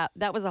 Yeah,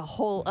 that was a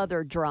whole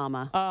other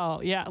drama.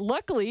 Oh, yeah.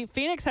 Luckily,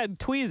 Phoenix had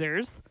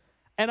tweezers,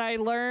 and I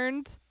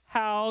learned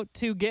how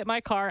to get my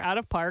car out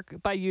of park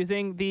by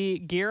using the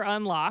gear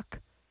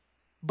unlock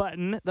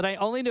button that I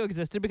only knew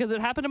existed because it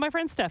happened to my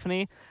friend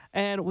Stephanie,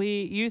 and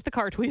we used the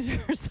car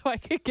tweezers so I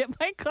could get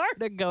my car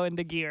to go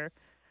into gear.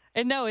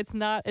 And no, it's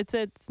not.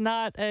 It's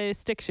not a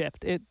stick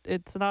shift.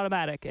 It's an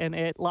automatic, and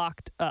it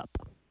locked up.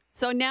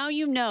 So now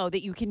you know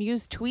that you can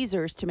use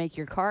tweezers to make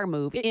your car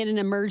move in an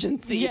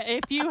emergency. Yeah,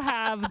 if you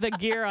have the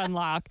gear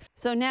unlock.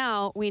 So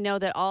now we know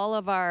that all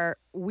of our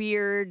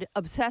weird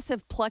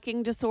obsessive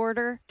plucking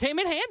disorder came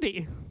in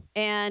handy.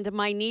 And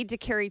my need to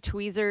carry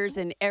tweezers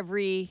in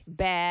every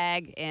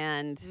bag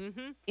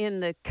and in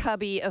the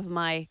cubby of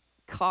my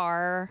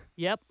car.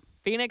 Yep.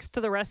 Phoenix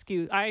to the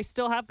rescue. I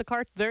still have the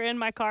car. They're in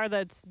my car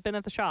that's been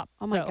at the shop.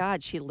 Oh, my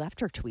God. She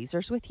left her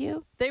tweezers with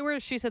you?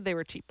 She said they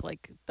were cheap,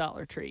 like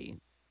Dollar Tree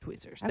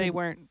tweezers. She had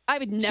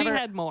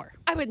more.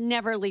 I would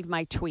never leave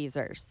my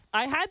tweezers.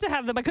 I had to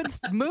have them. I couldn't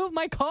move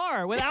my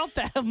car without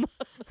them.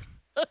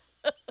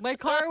 My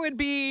car would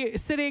be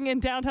sitting in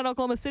downtown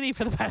Oklahoma City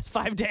for the past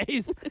 5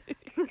 days.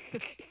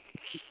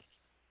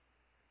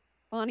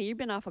 Bonnie, you've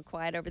been awful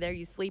quiet over there.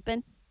 You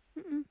sleeping?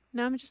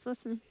 No, I'm just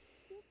listening.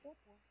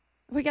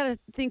 We got to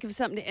think of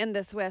something to end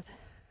this with.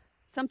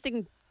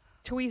 Something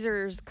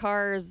tweezers,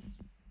 cars.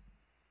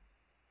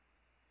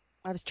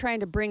 I was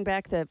trying to bring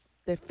back the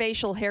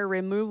facial hair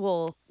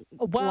removal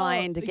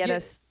line to get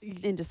us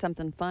into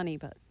something funny,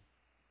 but.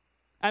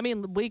 I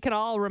mean, we can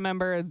all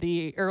remember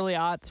the early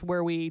aughts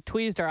where we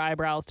tweezed our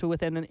eyebrows to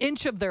within an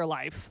inch of their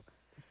life.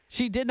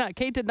 Kate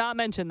did not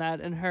mention that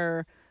in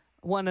her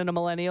One in a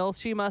Millennial.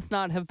 She must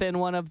not have been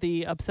one of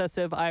the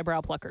obsessive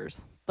eyebrow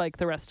pluckers like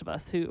the rest of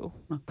us who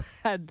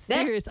had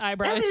serious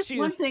eyebrow issues. That is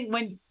one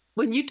thing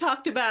when you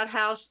talked about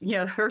how,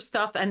 her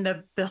stuff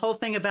and the whole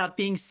thing about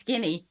being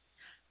skinny,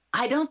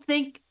 I don't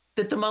think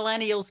that the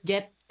millennials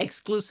get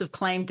exclusive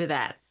claim to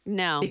that.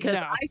 No. Because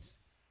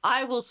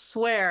I will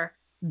swear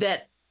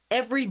that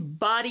every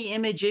body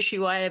image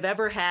issue I have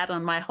ever had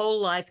on my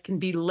whole life can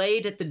be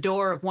laid at the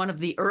door of one of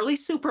the early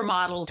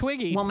supermodels,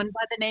 Twiggy, woman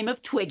by the name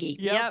of Twiggy.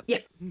 Yep.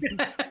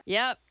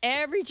 Yep.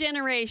 Every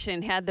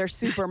generation had their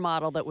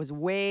supermodel that was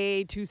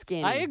way too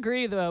skinny. I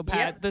agree, though,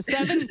 Pat. Yep.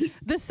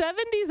 The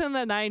 70s and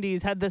the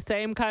 90s had the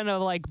same kind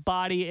of like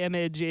body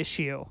image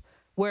issue.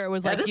 Where it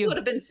was like this would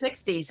have been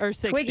 60s or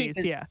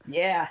 60s,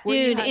 yeah.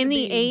 Dude, in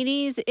the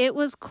 80s, it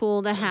was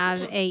cool to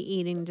have a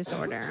eating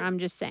disorder. I'm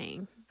just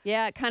saying.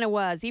 Yeah, it kind of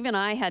was. Even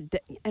I had,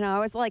 I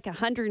was like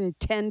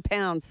 110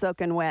 pounds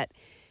soaking wet.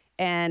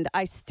 and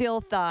I still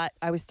thought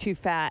I was too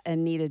fat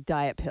and needed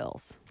diet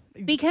pills.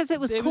 Because it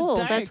was cool.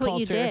 That's what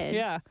you did.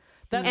 Yeah.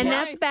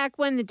 That's back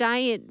when the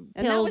diet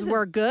pills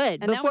were good.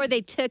 Before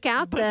they took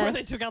out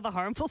the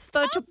harmful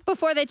stuff.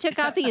 Before they took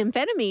out the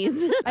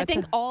amphetamines. I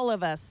think all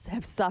of us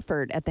have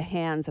suffered at the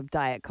hands of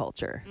diet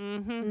culture.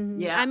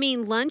 Mm-hmm. Yeah. I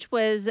mean, lunch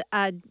was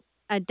a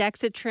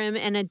Dexatrim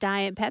and a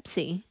Diet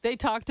Pepsi. They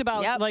talked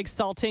about like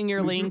salting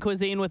your lean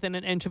cuisine within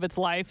an inch of its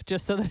life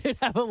just so that it'd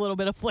have a little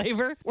bit of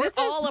flavor. We're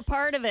all a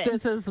part of it.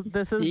 This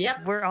is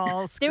we're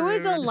all screwed. There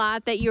was a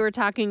lot that you were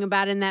talking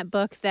about in that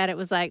book that it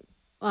was like,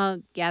 well,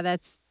 yeah,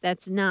 that's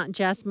not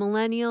just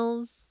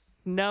millennials.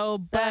 No,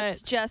 but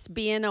that's just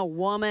being a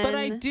woman. But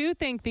I do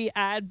think the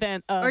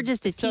advent of or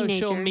just a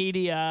social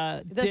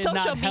media, the did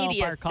social not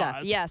media help stuff. Our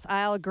cause. Yes,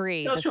 I'll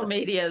agree. Social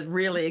media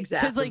really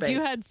exacerbates. Because like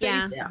you had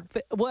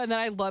well, and then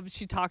I loved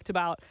she talked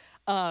about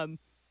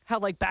how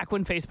like back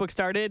when Facebook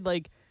started,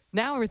 like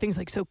now everything's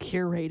like so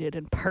curated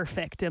and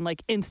perfect and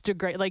like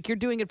Instagram, like you're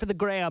doing it for the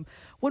gram.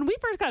 When we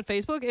first got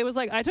Facebook, it was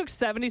like I took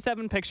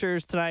 77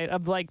 pictures tonight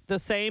of like the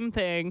same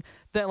thing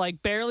that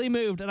like barely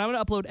moved, and I'm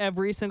gonna upload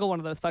every single one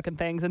of those fucking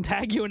things and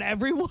tag you in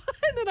every one.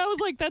 And I was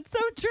like, that's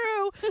so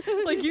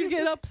true. Like you'd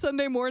get up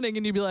Sunday morning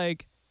and you'd be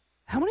like,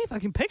 how many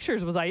fucking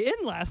pictures was I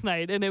in last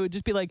night? And it would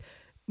just be like,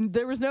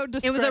 there was no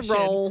discretion. It was a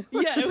roll.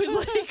 Yeah, it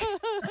was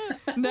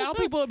like now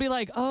people would be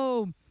like,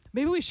 oh,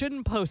 maybe we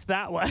shouldn't post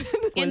that one.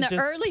 In the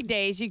early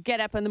days, you'd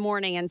get up in the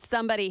morning and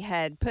somebody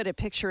had put a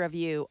picture of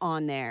you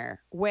on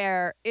there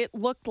where it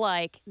looked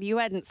like you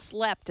hadn't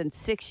slept in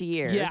 6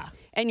 years. Yeah.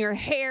 And your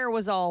hair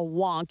was all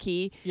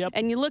wonky. Yep.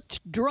 And you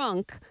looked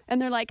drunk. And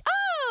they're like,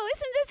 oh,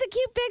 isn't this a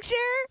cute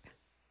picture?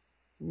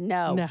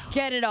 No.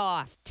 Get it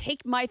off.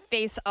 Take my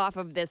face off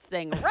of this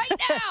thing right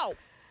now.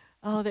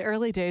 Oh, the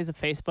early days of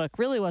Facebook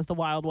really was the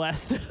Wild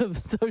West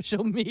of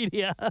social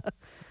media.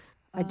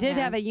 I did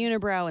have a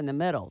unibrow in the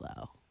middle,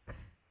 though.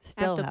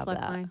 Still have pluck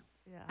that. Mine.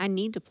 Yeah. I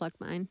need to pluck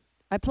mine.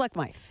 I pluck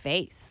my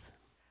face.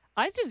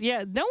 No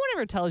one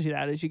ever tells you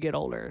that as you get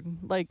older.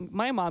 Like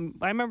my mom,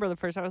 I remember the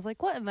first time I was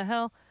like, what in the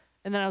hell?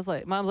 And then I was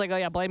like, mom's like, oh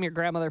yeah, blame your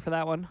grandmother for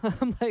that one.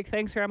 I'm like,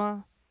 thanks, Grandma.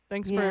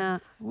 Thanks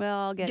for. Well,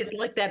 I'll get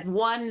like that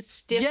one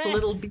stiff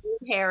little beard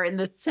hair in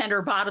the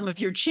center bottom of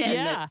your chin.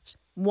 Yeah.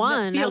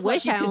 One. I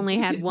wish I only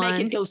had one.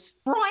 Make it go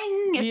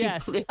spring.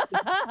 Yes. And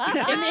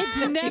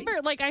it's never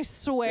like, I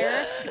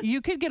swear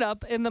you could get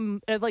up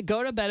like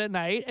go to bed at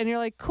night and you're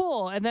like,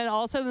 cool. And then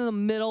all of a sudden in the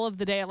middle of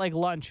the day at like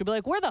lunch, you'll be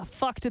like, where the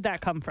fuck did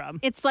that come from?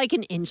 It's like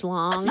an inch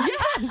long.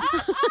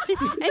 Yes.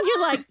 And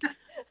you're like,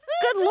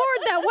 good Lord,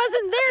 that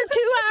wasn't there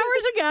 2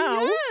 hours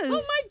ago. Yes.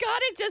 Oh my God,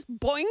 it just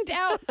boinged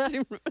out.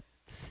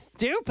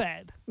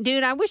 Stupid.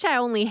 Dude, I wish I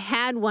only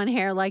had one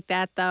hair like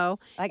that, though.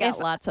 I got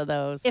lots of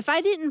those. If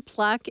I didn't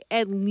pluck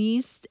at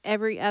least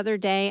every other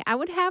day, I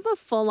would have a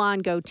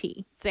full-on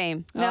goatee.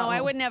 Same. No, I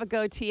wouldn't have a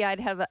goatee.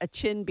 I'd have a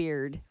chin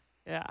beard.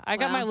 Yeah, I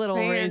got my little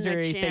razor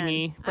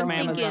thingy from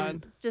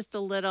Amazon. Just a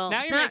little.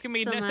 Now you're making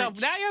me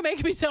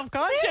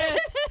self-conscious.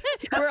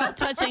 We're all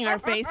touching our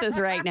faces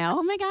right now.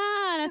 Oh my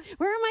God,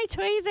 where are my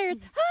tweezers?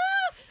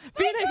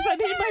 Phoenix, I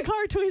need my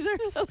car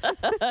tweezers.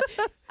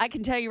 I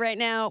can tell you right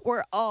now,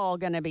 we're all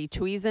going to be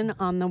tweezing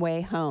on the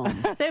way home.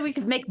 Then we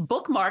could make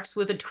bookmarks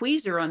with a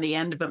tweezer on the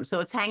end of them,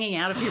 so it's hanging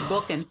out of your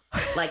book and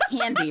like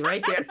handy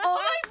right there.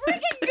 Oh my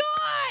freaking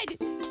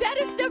God! That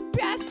is the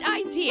best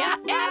idea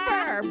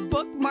ever.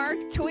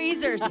 Bookmark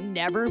tweezers.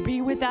 Never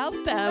be without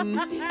them.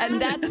 And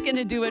that's going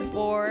to do it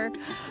for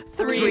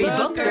Three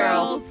Book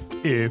Girls.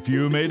 If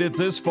you made it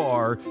this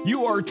far,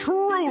 you are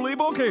truly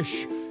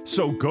bookish.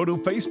 So go to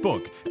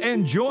Facebook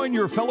and join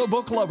your fellow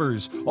book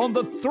lovers on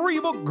the 3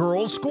 Book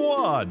Girls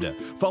Squad.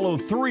 Follow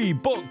 3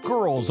 Book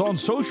Girls on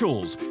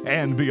socials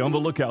and be on the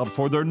lookout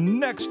for their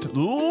next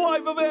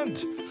live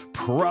event.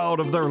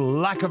 Proud of their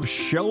lack of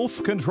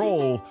shelf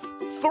control,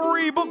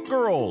 3 Book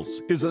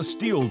Girls is a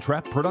Steel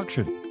Trap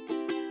production.